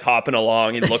squirrel. He's hopping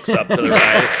along. He looks up to the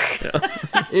right.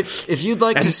 Yeah. If you'd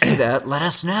like to see that, let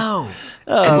us know.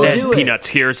 And we'll do it. Peanuts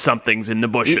hears something's in the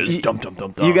bushes. Dum, dum,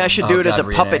 dum, dum. You guys should do it as a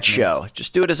puppet show.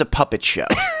 Just do it as a puppet show.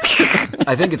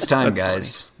 I think it's time,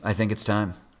 guys. Funny. I think it's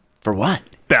time. For what?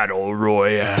 Battle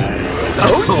Royale.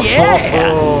 Oh,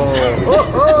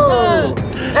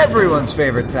 yeah. Everyone's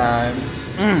favorite time.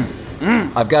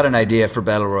 I've got an idea for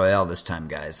Battle Royale this time,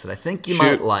 guys, that I think you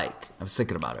might like. I was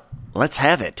thinking about it. Let's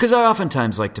have it. Because I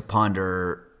oftentimes like to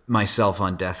ponder myself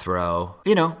on death row,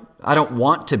 I don't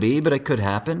want to be, but it could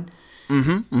happen.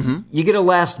 You get a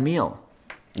last meal.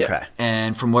 Okay.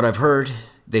 And from what I've heard,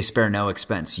 they spare no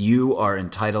expense. You are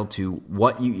entitled to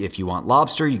if you want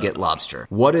lobster, you get lobster.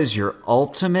 What is your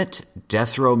ultimate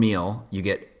death row meal? You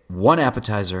get 1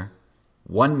 appetizer,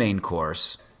 1 main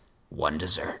course, 1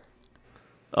 dessert.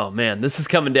 Oh man, this is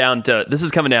coming down to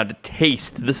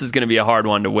taste. This is going to be a hard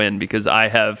one to win because I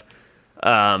have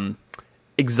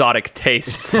exotic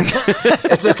tastes.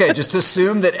 It's okay. Just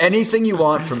assume that anything you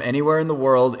want from anywhere in the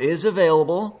world is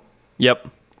available. Yep.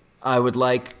 I would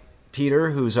like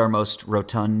Peter, who's our most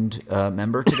rotund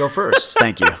member, to go first.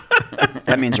 Thank you.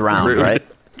 That means round, right?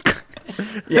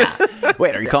 Yeah.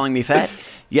 Wait, are you calling me fat?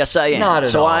 Yes, I am. Not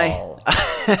at all.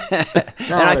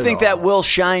 And I think that will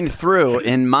shine through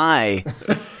in my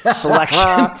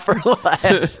selection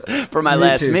for my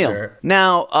last too, meal. sir.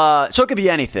 Now, so it could be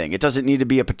anything. It doesn't need to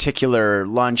be a particular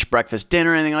lunch, breakfast,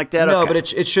 dinner, anything like that. No, Okay.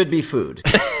 but it should be food.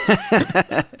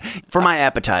 For my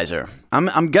appetizer,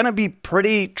 I'm gonna be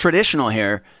pretty traditional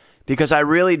here because I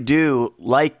really do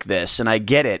like this, and I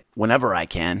get it whenever I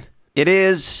can. It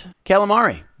is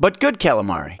calamari, but good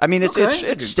calamari. I mean, it's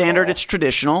standard, it's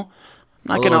traditional.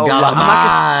 I'm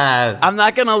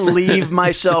not gonna leave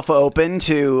myself open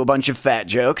to a bunch of fat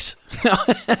jokes.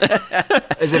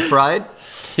 Is it fried?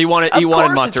 He wanted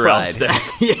mozzarella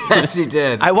sticks. Yes, he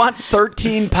did. I want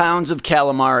 13 pounds of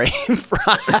calamari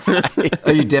fried.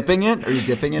 Are you dipping it? Are you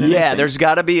dipping it in Yeah, anything? there's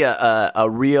got to be a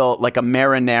real, like a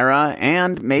marinara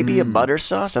and maybe a butter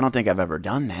sauce. I don't think I've ever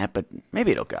done that, but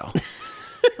maybe it'll go.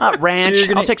 Ranch.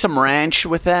 So I'll take some ranch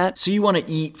with that. So you want to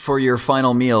eat for your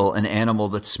final meal an animal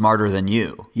that's smarter than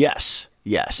you? Yes.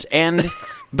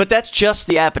 But that's just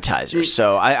the appetizer.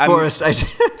 So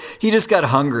Forrest, he just got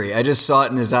hungry. I just saw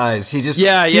it in his eyes. He just He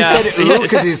said ooh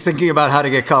because he's thinking about how to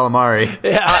get calamari.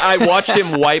 I watched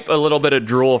him wipe a little bit of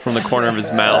drool from the corner of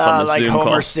his mouth on the like Zoom Homer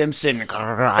call. Simpson.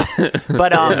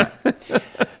 But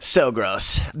so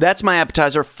gross. That's my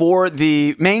appetizer for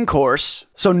the main course.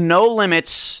 So no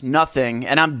limits, nothing,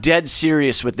 and I'm dead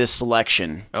serious with this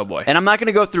selection. Oh boy. And I'm not going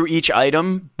to go through each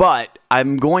item, but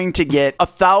I'm going to get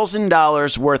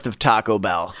 $1,000 worth of Taco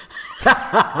Bell.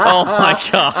 Oh my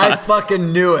god. I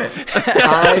fucking knew it.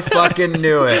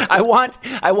 I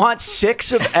want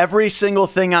 6 of every single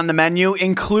thing on the menu,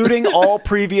 including all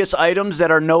previous items that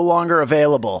are no longer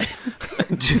available.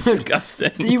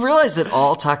 Disgusting. Do you realize that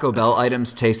all Taco Bell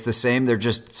items taste the same? They're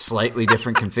just slightly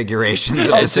different configurations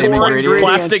of the same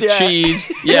ingredients. Plastic cheese.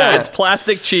 Yeah, it's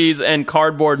plastic cheese and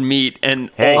cardboard meat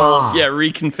and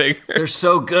reconfigured. They're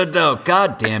so good though.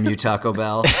 God damn you, Taco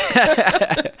Bell.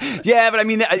 Yeah, but I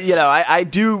mean, I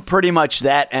do pretty much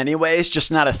that anyways, just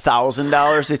not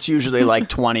 $1,000. It's usually like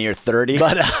 20 or 30.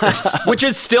 But which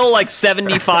is still like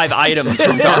 75 items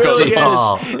from it Taco really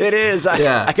Bell. is. It is.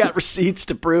 I got receipts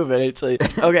to prove it. It's like,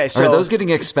 okay, so Are those getting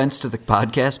expensed to the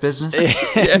podcast business?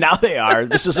 now they are.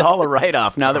 This is all a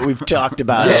write-off now that we've talked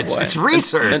about it. It's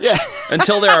research.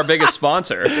 Until they're our biggest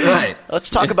sponsor. Right.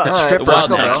 Let's talk about strip Taco clubs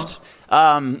Bell. next.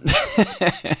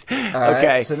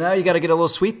 Okay. So now you got to get a little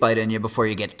sweet bite in you before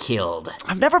you get killed.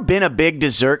 I've never been a big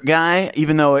dessert guy,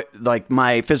 even though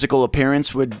my physical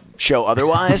appearance would show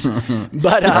otherwise.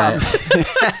 But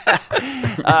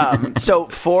so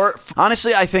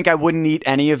honestly, I think I wouldn't eat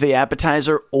any of the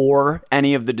appetizer or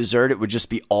any of the dessert. It would just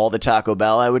be all the Taco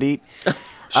Bell I would eat.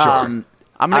 Sure. I'm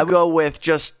gonna go with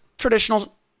just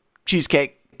traditional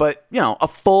cheesecake. But, a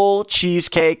full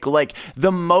cheesecake, like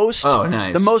the most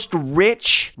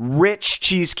rich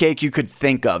cheesecake you could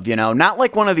think of, not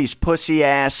like one of these pussy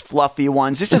ass fluffy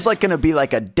ones. This is like going to be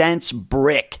like a dense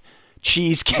brick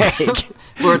cheesecake.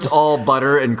 Where it's all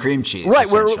butter and cream cheese. Right,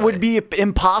 where it would be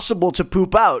impossible to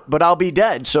poop out, but I'll be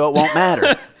dead, so it won't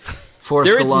matter.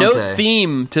 There is no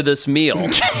theme to this meal.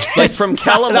 Like from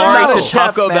calamari to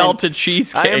Taco Bell to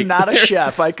cheesecake. I am not a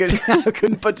chef. I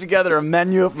couldn't put together a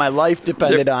menu if my life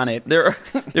depended on it. There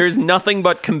is nothing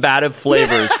but combative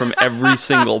flavors from every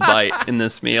single bite in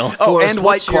this meal. Forrest,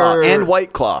 and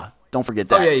White Claw. Don't forget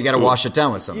that. Oh, yeah, you got to wash it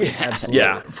down with something. Yeah. Absolutely.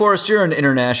 Yeah. Forrest, you're an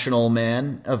international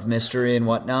man of mystery and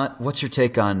whatnot. What's your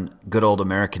take on good old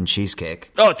American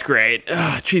cheesecake? Oh, it's great.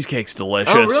 Cheesecake's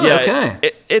delicious. Oh, really? Yeah,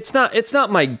 Okay. It's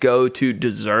not my go-to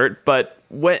dessert, but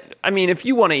if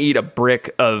you want to eat a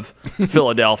brick of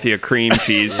Philadelphia cream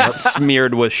cheese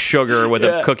smeared with sugar with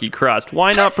a cookie crust,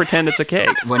 why not pretend it's a cake?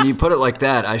 When you put it like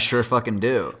that, I sure fucking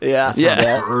do. Yeah. That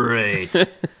sounds great.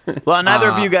 Well, neither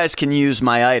of you guys can use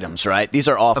my items, right? These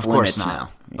are off Of limits course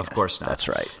not. now. Of course not. That's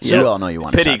right. So, you all know you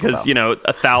want pity because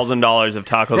 $1,000 of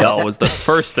Taco Bell was the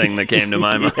first thing that came to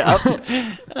my mind.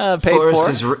 paid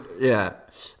Forrest for.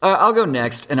 is I'll go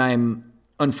next, and I'm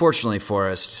Unfortunately,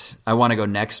 Forrest, I want to go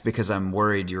next because I'm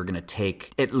worried you're going to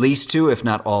take at least 2, if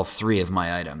not all 3 of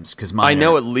my items. Because I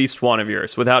know at least one of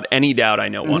yours. Without any doubt, I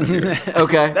know one of yours.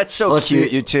 Okay. That's so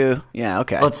cute, you two. Yeah,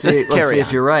 okay. Let's see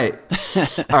if you're right.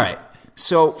 All right.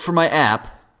 So for my app,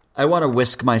 I want to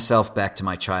whisk myself back to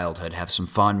my childhood, have some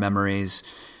fond memories.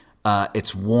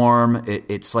 It's warm.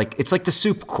 It's like the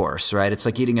soup course, right? It's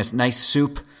like eating a nice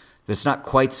soup, but it's not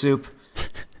quite soup.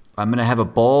 I'm going to have a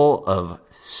bowl of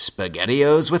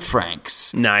SpaghettiOs with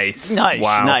Franks. Nice.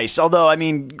 Wow. Nice. Although, I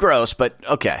mean, gross, but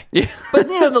okay. Yeah. But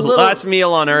the little last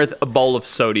meal on Earth, a bowl of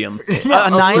sodium. A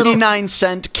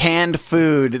 99-cent canned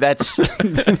food. That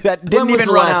didn't when was even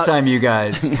the run last out. time you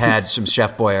guys had some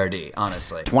Chef Boyardee?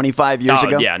 Honestly, 25 years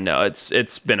ago. Yeah, no,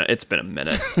 it's been a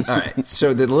minute. All right.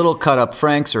 So the little cut up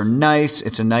Franks are nice.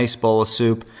 It's a nice bowl of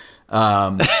soup. So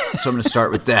I'm going to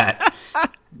start with that.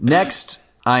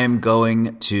 Next, I am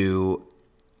going to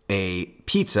a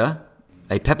pizza,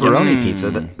 a pepperoni pizza.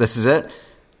 This is it.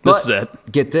 This is it.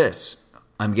 Get this.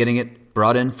 I'm getting it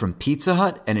brought in from Pizza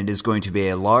Hut, and it is going to be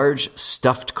a large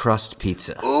stuffed crust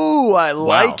pizza. Ooh, I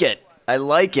like it. I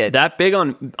like it. That big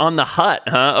on the Hut,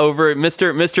 huh? Over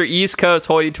Mr. East Coast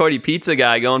hoity-toity pizza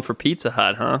guy going for Pizza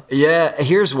Hut, huh? Yeah,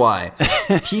 here's why.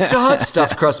 Pizza Hut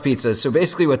stuffed crust pizza. So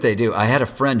basically what they do, I had a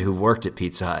friend who worked at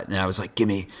Pizza Hut, and I was like,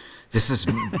 this is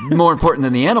more important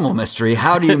than the animal mystery.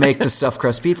 How do you make the stuffed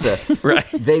crust pizza? Right.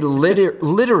 They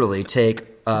literally take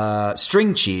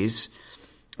string cheese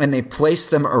and they place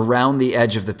them around the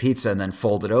edge of the pizza and then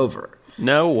fold it over.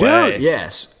 No way. Dude,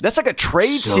 yes. That's like a trade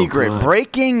secret. Good.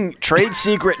 Breaking trade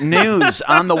secret news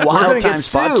on the Wild Times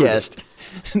podcast.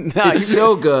 It's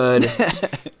so good.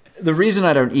 The reason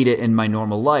I don't eat it in my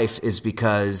normal life is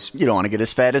because... You don't want to get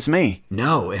as fat as me.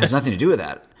 No, it has nothing to do with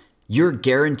that. You're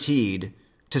guaranteed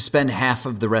to spend half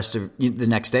of the rest of the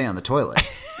next day on the toilet.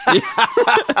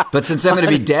 But since I'm going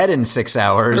to be dead in 6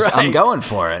 hours, right. I'm going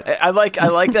for it. I like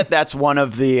that. That's one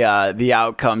of the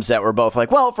outcomes that we're both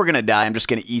like, well, if we're going to die, I'm just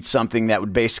going to eat something that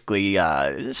would basically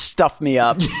stuff me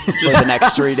up for the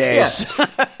next 3 days. Yeah.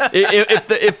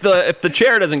 if the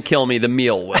chair doesn't kill me, the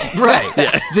meal will. Right.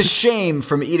 Yeah. The shame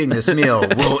from eating this meal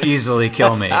will easily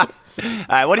kill me. All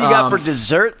right. What do you got for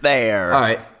dessert there? All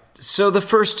right. So the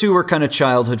first 2 were kind of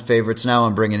childhood favorites. Now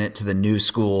I'm bringing it to the new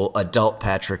school adult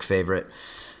Patrick favorite.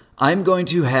 I'm going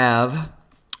to have,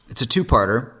 it's a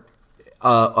 2-parter,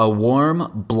 a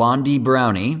warm blondie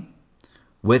brownie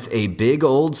with a big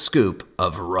old scoop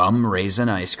of rum raisin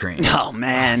ice cream. Oh,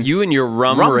 man. You and your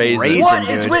rum raisin. What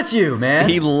is with you, man?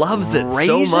 He loves it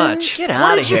so much. Get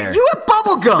out of here. You have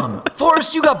bubble gum.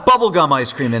 Forrest, you got bubble gum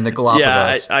ice cream in the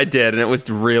Galapagos. Yeah, I did, and it was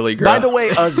really gross. By the way,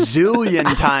 a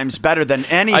zillion times better than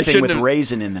anything with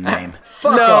raisin in the name.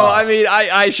 Fuck off. I mean,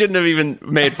 I shouldn't have even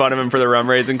made fun of him for the rum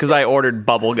raisin because I ordered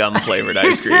bubblegum flavored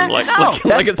ice cream like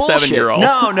a 7-year-old.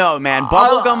 No, man.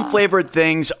 Bubblegum flavored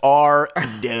things are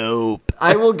dope.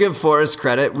 I will give Forrest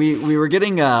credit. We were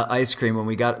getting ice cream when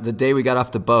the day we got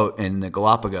off the boat in the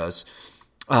Galapagos.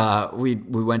 We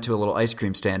went to a little ice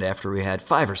cream stand after we had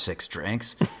 5 or 6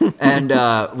 drinks, and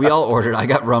we all ordered. I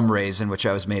got rum raisin, which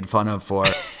I was made fun of for.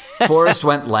 Forrest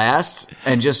went last,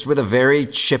 and just with a very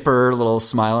chipper little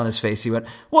smile on his face, he went,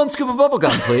 1 scoop of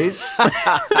bubblegum, please.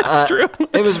 That's true.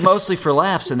 It was mostly for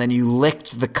laughs, and then you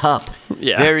licked the cup.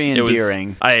 Yeah, very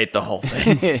endearing. I ate the whole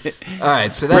thing. All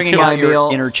right, so that's Bringing my out your meal.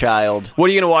 Inner child.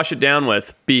 What are you going to wash it down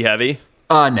with? Be heavy?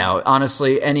 No,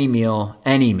 honestly, any meal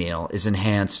is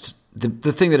enhanced.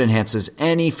 The thing that enhances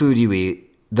any food you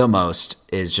eat the most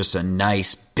is just a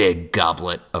nice big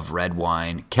goblet of red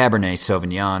wine, Cabernet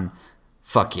Sauvignon.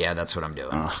 Fuck yeah, that's what I'm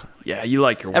doing. Yeah, you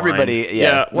like your wine. Everybody,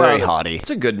 very haughty. It's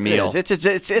a good meal. It's a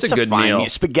good fine meal. meal.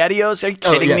 SpaghettiOs? Are you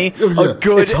kidding me?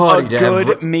 Yeah. It's haughty to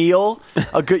have meal.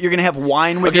 You're gonna have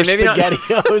wine with your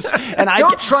SpaghettiOs, and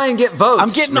don't try and get votes. I'm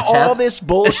getting all this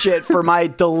bullshit for my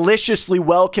deliciously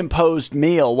well composed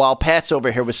meal, while Pat's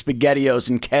over here with SpaghettiOs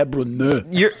and Cabernet.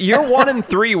 Your 1 and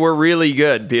 3 were really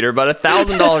good, Peter, but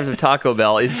 $1,000 of Taco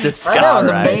Bell is disgusting. I know,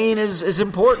 the main is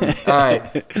important. All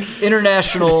right,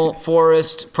 international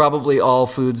Forrest, probably all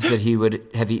foods that he would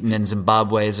have eaten in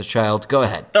Zimbabwe as a child. Go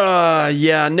ahead.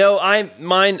 Yeah, no,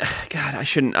 mine. God, I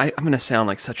shouldn't. I'm going to sound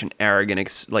like such an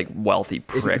arrogant, wealthy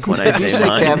prick when I say mine. If you say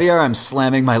caviar, I'm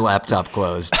slamming my laptop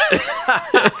closed.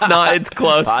 It's not. It's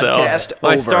close Podcast though.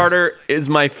 My over. starter is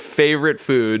my favorite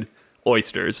food.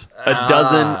 Oysters. A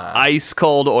dozen ice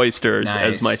cold oysters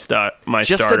as my starter.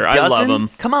 Just a dozen? I love them.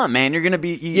 Come on, man. You're going to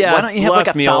be. Why don't you have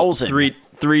like 1,000?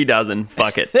 3 dozen.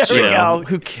 Fuck it. There we go.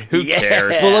 Who Yeah.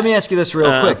 cares? Well, let me ask you this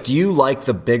real quick. Do you like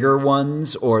the bigger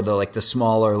ones or the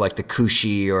smaller, like the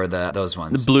Kushi or those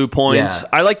ones? Blue points. Yeah.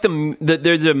 I like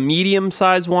there's a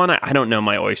medium-sized one. I don't know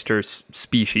my oyster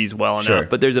species well enough, Sure.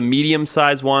 but there's a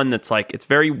medium-sized one that's like, it's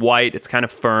very white. It's kind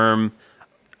of firm.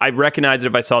 I recognize it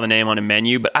if I saw the name on a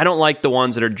menu, but I don't like the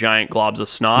ones that are giant globs of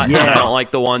snot. Yeah. And I don't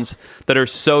like the ones that are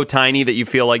so tiny that you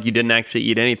feel like you didn't actually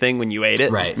eat anything when you ate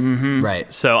it. Right.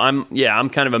 Right. So I'm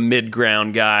kind of a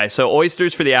mid-ground guy. So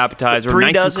oysters for the appetizer,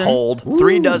 nice and cold.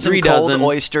 3 dozen cold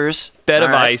oysters. Bed All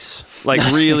of right. ice, like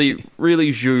really,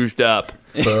 really zhuzhed up.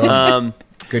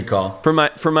 Good call.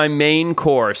 For my main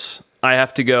course, I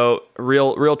have to go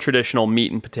real traditional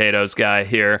meat and potatoes guy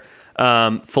here.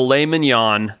 Filet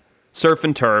mignon, surf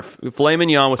and turf. Filet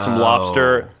mignon with some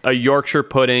lobster, a Yorkshire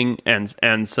pudding, and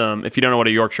some. If you don't know what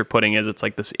a Yorkshire pudding is, it's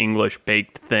like this English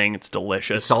baked thing. It's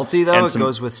delicious. Salty though, And it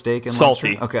goes with steak and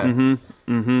salty. lobster? Okay.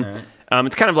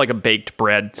 It's kind of like a baked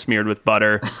bread smeared with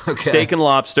butter. Okay. Steak and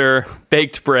lobster,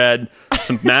 baked bread,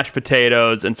 some mashed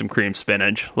potatoes, and some cream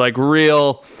spinach. Like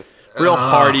real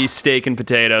hearty steak and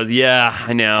potatoes. Yeah,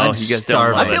 I know. I'm you guys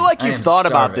starving. don't love I it. feel like I you've am thought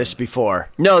about starving. this before.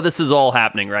 No, this is all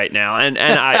happening right now. And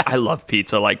I love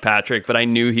pizza like Patrick, but I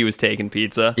knew he was taking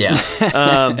pizza.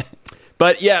 Yeah.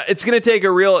 But yeah, it's going to take we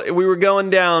were going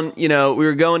down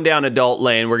adult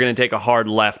lane. We're going to take a hard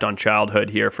left on childhood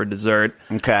here for dessert.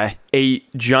 Okay. A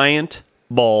giant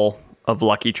bowl of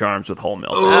Lucky Charms with whole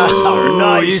milk. Oh,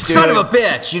 nice, you dude. son of a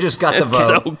bitch. You just got the It's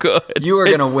vote. so good. You are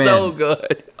gonna It's win. So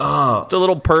good. Oh, it's a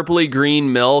little purpley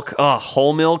green milk. Oh,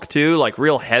 whole milk too, like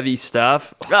real heavy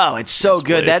stuff. Oh, it's so Yes,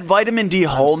 good. please. That vitamin D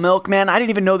whole milk, man, I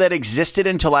didn't even know that existed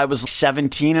until I was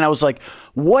 17, and I was like,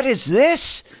 what is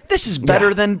this? This is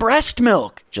better than breast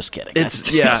milk. Just kidding. That's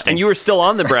It's disgusting. and you were still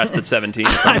on the breast at 17.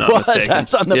 If I'm I not was. mistaken. I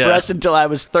was on the Yeah. breast until I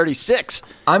was 36.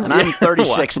 And I'm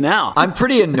 36 now. I'm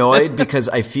pretty annoyed because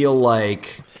I feel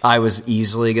like I was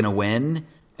easily going to win.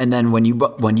 And then when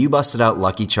you busted out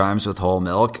Lucky Charms with whole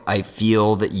milk, I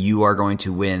feel that you are going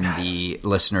to win the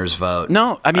listeners' vote.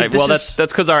 No, I mean, That's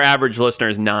because our average listener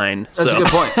is 9. That's so. a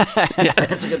good point.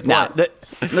 That's a good point. Now,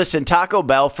 listen, Taco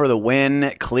Bell for the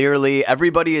win. Clearly,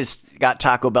 everybody has got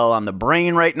Taco Bell on the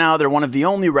brain right now. They're one of the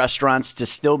only restaurants to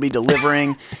still be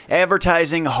delivering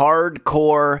advertising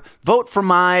hardcore. Vote for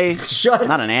my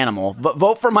not an animal, but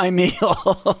vote for my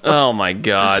meal. Oh my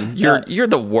God, you're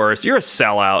the worst. You're a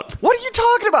sellout. What are you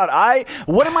talking about?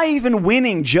 What am I even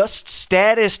winning? Just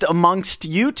status amongst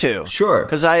you two? Sure.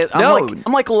 Because I'm No.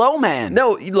 like low man.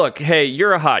 No, look, hey,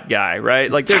 you're a hot guy, right?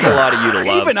 Like, there's a lot of you to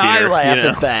love. Even I here, laugh you know?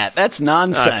 at that. That's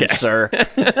nonsense, Okay. sir.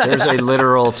 There's a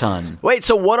literal ton. Wait,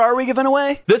 so what are we giving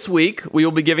away? This week, we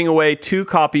will be giving away 2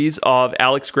 copies of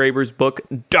Alex Graber's book,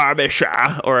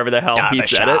 Derbyshire, or however the hell he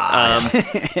said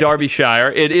it.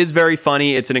 Derbyshire. It is very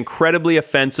funny. It's an incredibly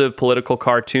offensive political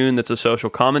cartoon that's a social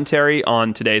commentary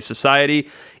on today's society.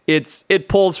 It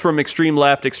pulls from extreme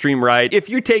left, extreme right. If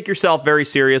you take yourself very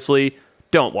seriously,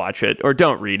 don't watch it or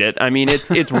don't read it. I mean,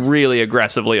 it's really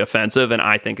aggressively offensive, and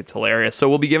I think it's hilarious. So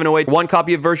we'll be giving away 1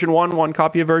 copy of version 1, 1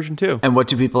 copy of version 2. And what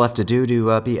do people have to do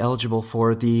to be eligible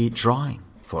for the drawing,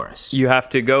 Forrest? You have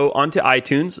to go onto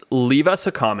iTunes, leave us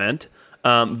a comment,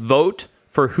 vote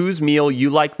for whose meal you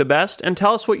like the best, and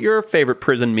tell us what your favorite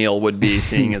prison meal would be,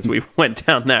 seeing as we went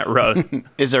down that road.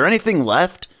 Is there anything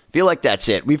left? Feel like that's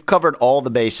it. We've covered all the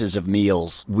bases of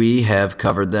meals. We have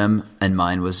covered them, and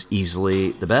mine was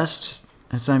easily the best.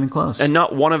 It's not even close. And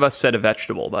not one of us said a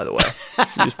vegetable, by the way.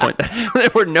 Just point that. There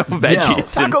were no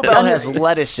veggies. in Taco this. Bell has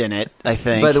lettuce in it, I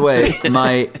think. By the way,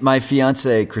 my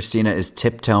fiance Christina is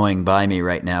tiptoeing by me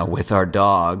right now with our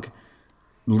dog.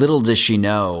 Little does she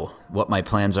know what my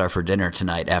plans are for dinner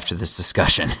tonight after this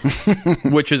discussion.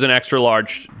 Which is an extra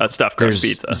large stuffed crust There's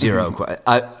pizza. zero.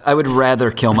 I would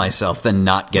rather kill myself than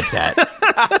not get that.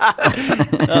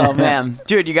 Oh man,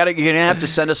 dude, you're gonna have to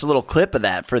send us a little clip of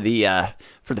that for the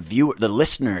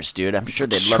listeners, dude. I'm sure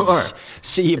they'd love Sure. to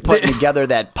see you putting together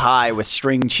that pie with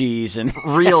string cheese and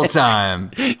Real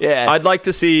time. yeah. I'd like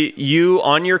to see you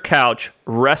on your couch,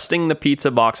 resting the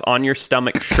pizza box on your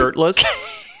stomach, shirtless,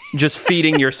 just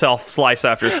feeding yourself slice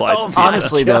after slice. of pizza.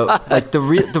 Honestly, though, like the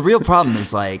real problem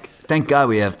is like, thank God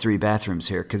we have 3 bathrooms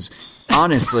here, because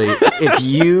honestly,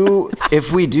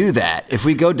 if we do that, if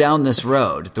we go down this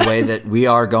road the way that we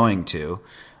are going to,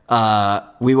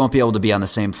 we won't be able to be on the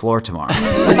same floor tomorrow.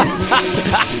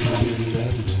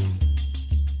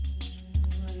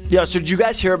 Yeah, so did you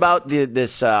guys hear about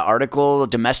this article?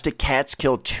 Domestic cats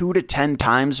kill 2 to 10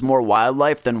 times more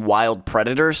wildlife than wild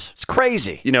predators. It's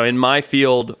crazy. You know, in my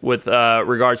field with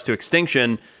regards to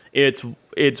extinction,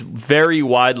 It's very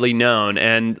widely known,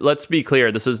 and let's be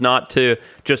clear, this is not to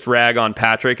just rag on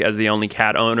Patrick as the only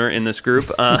cat owner in this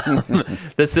group.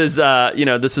 This is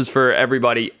this is for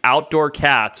everybody. Outdoor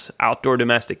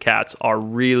domestic cats are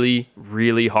really,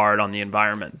 really hard on the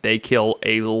environment. They kill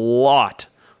a lot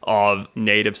of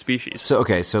native species. So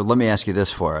let me ask you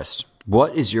this, Forrest.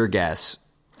 What is your guess?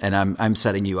 And I'm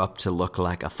setting you up to look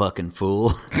like a fucking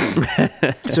fool.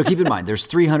 So keep in mind, there's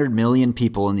 300 million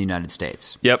people in the United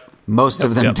States. Yep. Most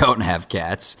of them don't have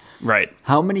cats. Right.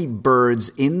 How many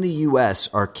birds in the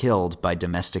U.S. are killed by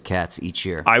domestic cats each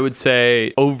year? I would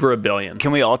say over 1 billion.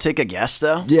 Can we all take a guess,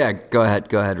 though? Yeah, go ahead,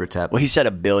 Retep. Well, he said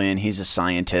 1 billion. He's a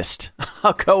scientist.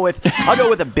 I'll go with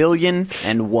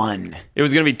 1,000,000,001. It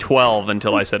was going to be 12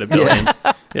 until I said 1 billion.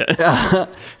 Yeah.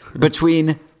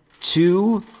 Between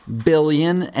 2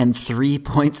 billion and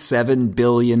 3.7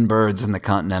 billion birds in the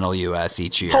continental U.S.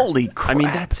 each year. Holy crap. I mean,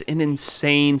 that's an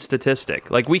insane statistic.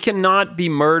 Like, we cannot be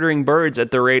murdering birds at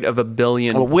the rate of 1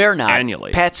 billion we're not.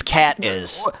 Annually. Pat's cat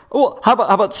is. Well, how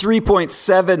about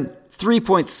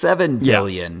 3.7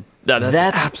 billion? Yeah.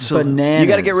 That's absolutely bananas. You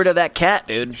got to get rid of that cat,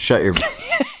 dude. Shut your...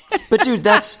 But, dude,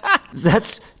 that's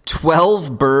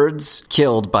 12 birds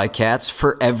killed by cats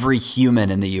for every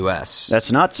human in the U.S.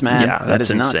 That's nuts, man. Yeah, that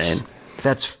is insane.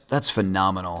 Nuts. That's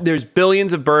phenomenal. There's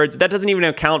billions of birds. That doesn't even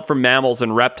account for mammals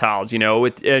and reptiles, and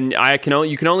you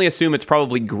can only assume it's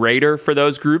probably greater for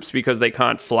those groups because they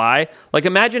can't fly. Like,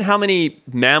 imagine how many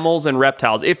mammals and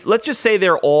reptiles, if let's just say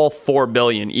they're all 4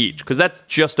 billion each, because that's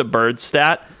just a bird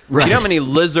stat. Right. You know how many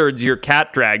lizards your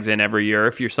cat drags in every year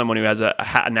if you're someone who has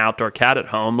an outdoor cat at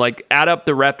home? Like, add up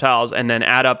the reptiles and then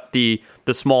add up the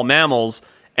small mammals,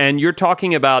 and you're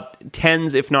talking about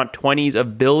tens, if not 20s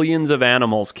of billions of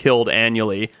animals killed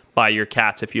annually by your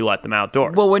cats if you let them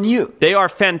outdoors. Well, they are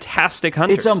fantastic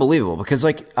hunters. It's unbelievable because,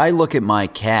 like, I look at my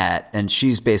cat and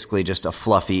she's basically just a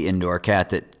fluffy indoor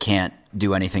cat that can't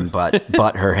do anything but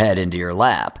butt her head into your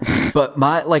lap. But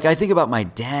I think about my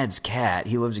dad's cat.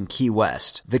 He lived in Key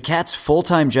West. The cat's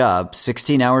full-time job,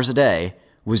 16 hours a day,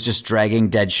 was just dragging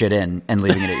dead shit in and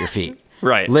leaving it at your feet.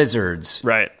 Right. Lizards.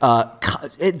 Right.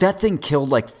 That thing killed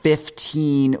like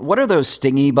 15. What are those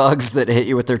stingy bugs that hit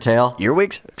you with their tail?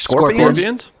 Earwigs?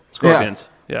 Scorpions? Scorpions.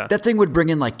 Yeah. That thing would bring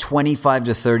in like 25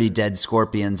 to 30 dead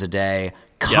scorpions a day.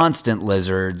 Constant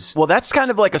lizards. Well, that's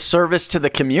kind of like a service to the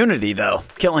community, though.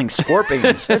 Killing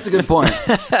scorpions. That's a good point.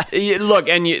 Look,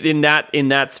 and in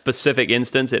that specific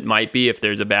instance, it might be if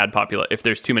there's a bad if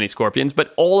there's too many scorpions.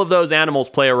 But all of those animals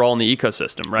play a role in the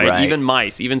ecosystem, right? Even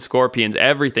mice, even scorpions,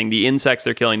 everything. The insects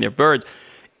they're killing, their birds.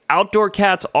 Outdoor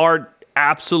cats are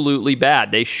absolutely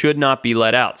bad. They should not be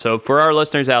let out. So for our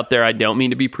listeners out there, I don't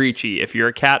mean to be preachy. If you're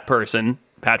a cat person,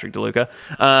 Patrick DeLuca,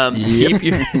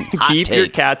 keep your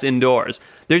cats indoors.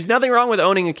 There's nothing wrong with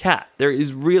owning a cat. There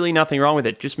is really nothing wrong with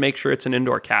it. Just make sure it's an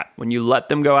indoor cat. When you let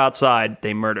them go outside,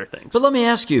 they murder things. But let me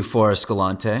ask you, Forrest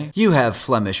Galante, you have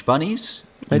Flemish bunnies.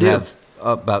 You have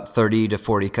about 30 to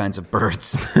 40 kinds of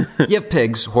birds. You have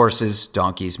pigs, horses,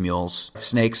 donkeys, mules,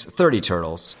 snakes, 30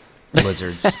 turtles,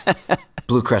 lizards,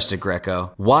 blue-crested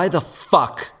Greco. Why the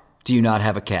fuck do you not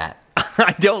have a cat?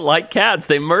 I don't like cats.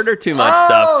 They murder too much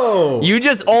stuff.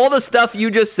 All the stuff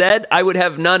you just said, I would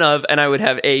have none of, and I would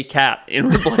have a cat in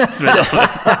replacement of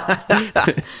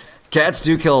it. Cats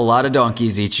do kill a lot of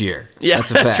donkeys each year. Yeah,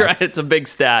 that's a fact. That's right. It's a big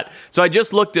stat. So I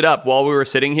just looked it up while we were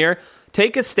sitting here.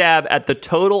 Take a stab at the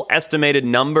total estimated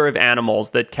number of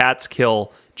animals that cats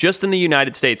kill just in the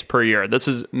United States per year. This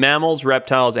is mammals,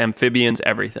 reptiles, amphibians,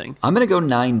 everything. I'm going to go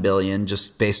 9 billion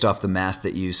just based off the math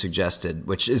that you suggested,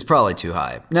 which is probably too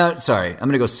high. No, sorry. I'm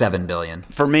going to go 7 billion.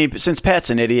 For me, since Pat's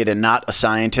an idiot and not a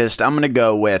scientist, I'm going to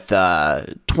go with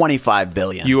 25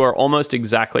 billion. You are almost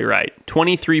exactly right.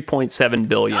 23.7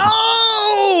 billion.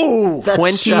 Oh!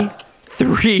 That's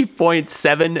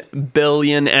 23.7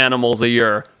 billion animals a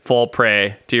year fall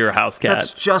prey to your house cat.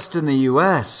 That's just in the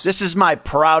U.S. This is my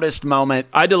proudest moment.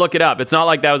 I had to look it up. It's not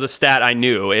like that was a stat I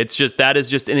knew. That is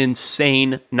just an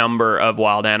insane number of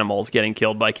wild animals getting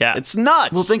killed by cats. It's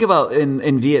nuts. Well, think about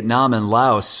in Vietnam and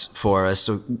Laos, Forrest.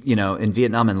 In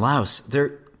Vietnam and Laos,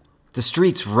 the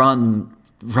streets run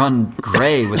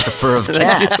gray with the fur of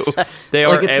cats. They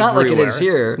are it's everywhere. Not like it is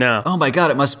here. No. Oh my God,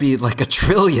 it must be like 1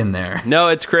 trillion there. No,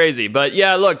 it's crazy. But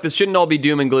yeah, look, this shouldn't all be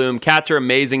doom and gloom. Cats are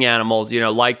amazing animals.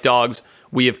 Like dogs,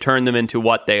 we have turned them into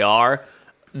what they are.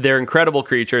 They're incredible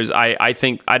creatures. I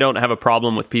think I don't have a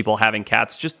problem with people having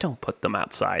cats. Just don't put them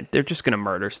outside. They're just going to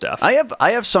murder stuff.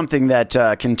 I have something that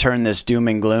can turn this doom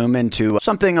and gloom into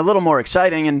something a little more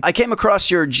exciting. And I came across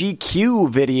your GQ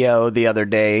video the other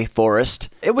day, Forrest.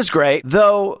 It was great,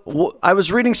 though. I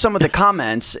was reading some of the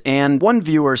comments, and one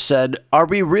viewer said, "Are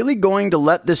we really going to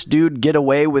let this dude get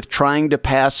away with trying to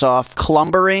pass off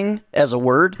clumbering as a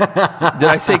word?" Did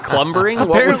I say clumbering?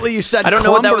 Apparently, you said. I don't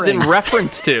know what that was in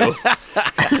reference to.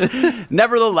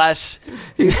 Nevertheless,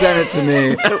 he sent it to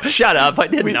me. Shut up! I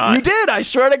did not. You did. I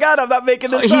swear to God, I'm not making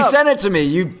this up. He sent it to me.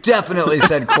 You definitely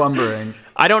said clumbering.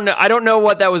 I don't know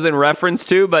what that was in reference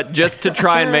to, but just to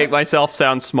try and make myself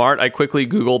sound smart, I quickly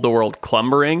Googled the word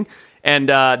clumbering.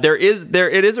 And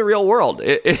it is a real world.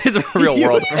 It is a real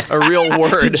world, a real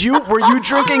word. Were you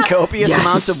drinking copious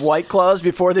amounts of White Claws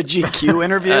before the GQ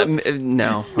interview?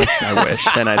 No, I wish.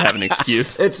 Then I'd have an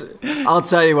excuse. I'll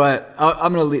tell you what.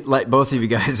 I'm going to let both of you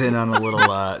guys in on a little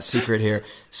secret here.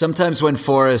 Sometimes when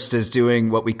Forrest is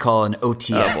doing what we call an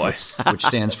OTF, which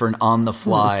stands for an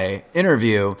on-the-fly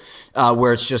interview,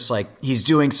 where it's just like he's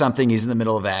doing something, he's in the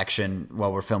middle of action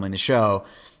while we're filming the show.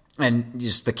 And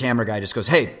just the camera guy just goes,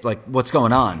 "Hey, like, what's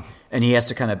going on?" And he has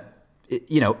to kind of,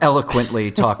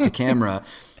 eloquently talk to camera.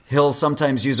 He'll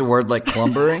sometimes use a word like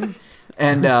clumbering.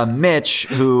 And Mitch,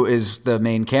 who is the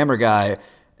main camera guy,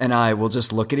 and I will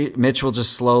just look at it. Mitch will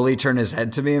just slowly turn his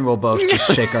head to me, and we'll both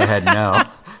just shake our head no.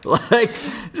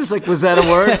 Was that a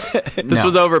word? This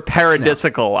was over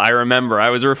paradisical. No. I remember. I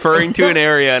was referring to an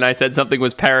area, and I said something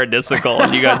was paradisical,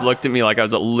 and you guys looked at me like I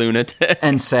was a lunatic.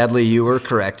 And sadly, you were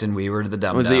correct, and we were the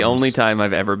dum-dums. It was the only time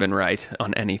I've ever been right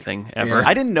on anything, ever. Yeah.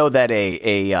 I didn't know that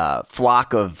a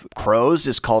flock of crows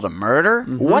is called a murder.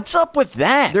 Mm-hmm. What's up with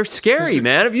that? They're scary,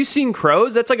 man. Have you seen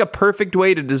crows? That's like a perfect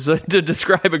way to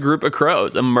describe a group of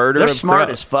crows. A murder of crows. They're smart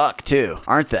as fuck, too,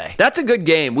 aren't they? That's a good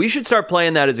game. We should start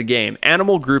playing that as a game.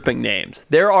 Animal grouping names.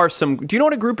 There are some... Do you know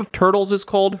what a group of turtles is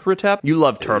called, Ritep? You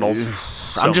love turtles.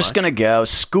 I'm just going to go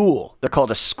school. They're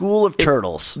called a school of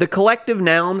turtles. The collective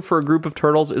noun for a group of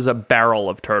turtles is a barrel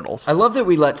of turtles. I love that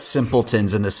we let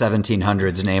simpletons in the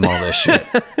 1700s name all this shit.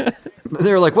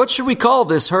 They're like, "What should we call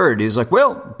this herd?" He's like,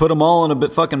 "Well, put them all in a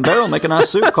fucking barrel, make a nice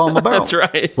soup, call them a barrel." That's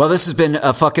right. Well, this has been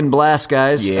a fucking blast,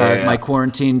 guys. Yeah. My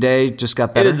quarantine day just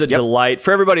got better. It is a delight.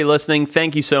 For everybody listening,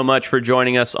 thank you so much for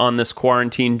joining us on this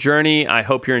quarantine journey. I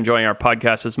hope you're enjoying our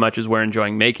podcast as much as we're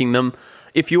enjoying making them.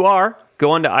 If you are,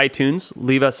 go onto iTunes,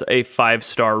 leave us a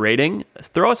 5-star rating,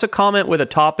 throw us a comment with a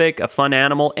topic, a fun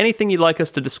animal, anything you'd like us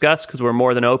to discuss, because we're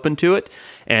more than open to it.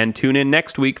 And tune in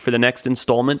next week for the next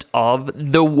installment of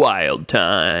The Wild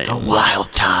Times. The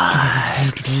Wild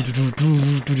Times.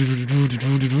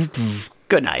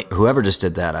 Good night. Whoever just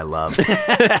did that, I love.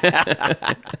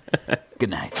 Good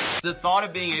night. The thought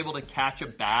of being able to catch a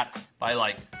bat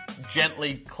by,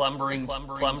 gently clumbering.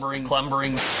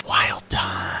 Wild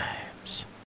Times.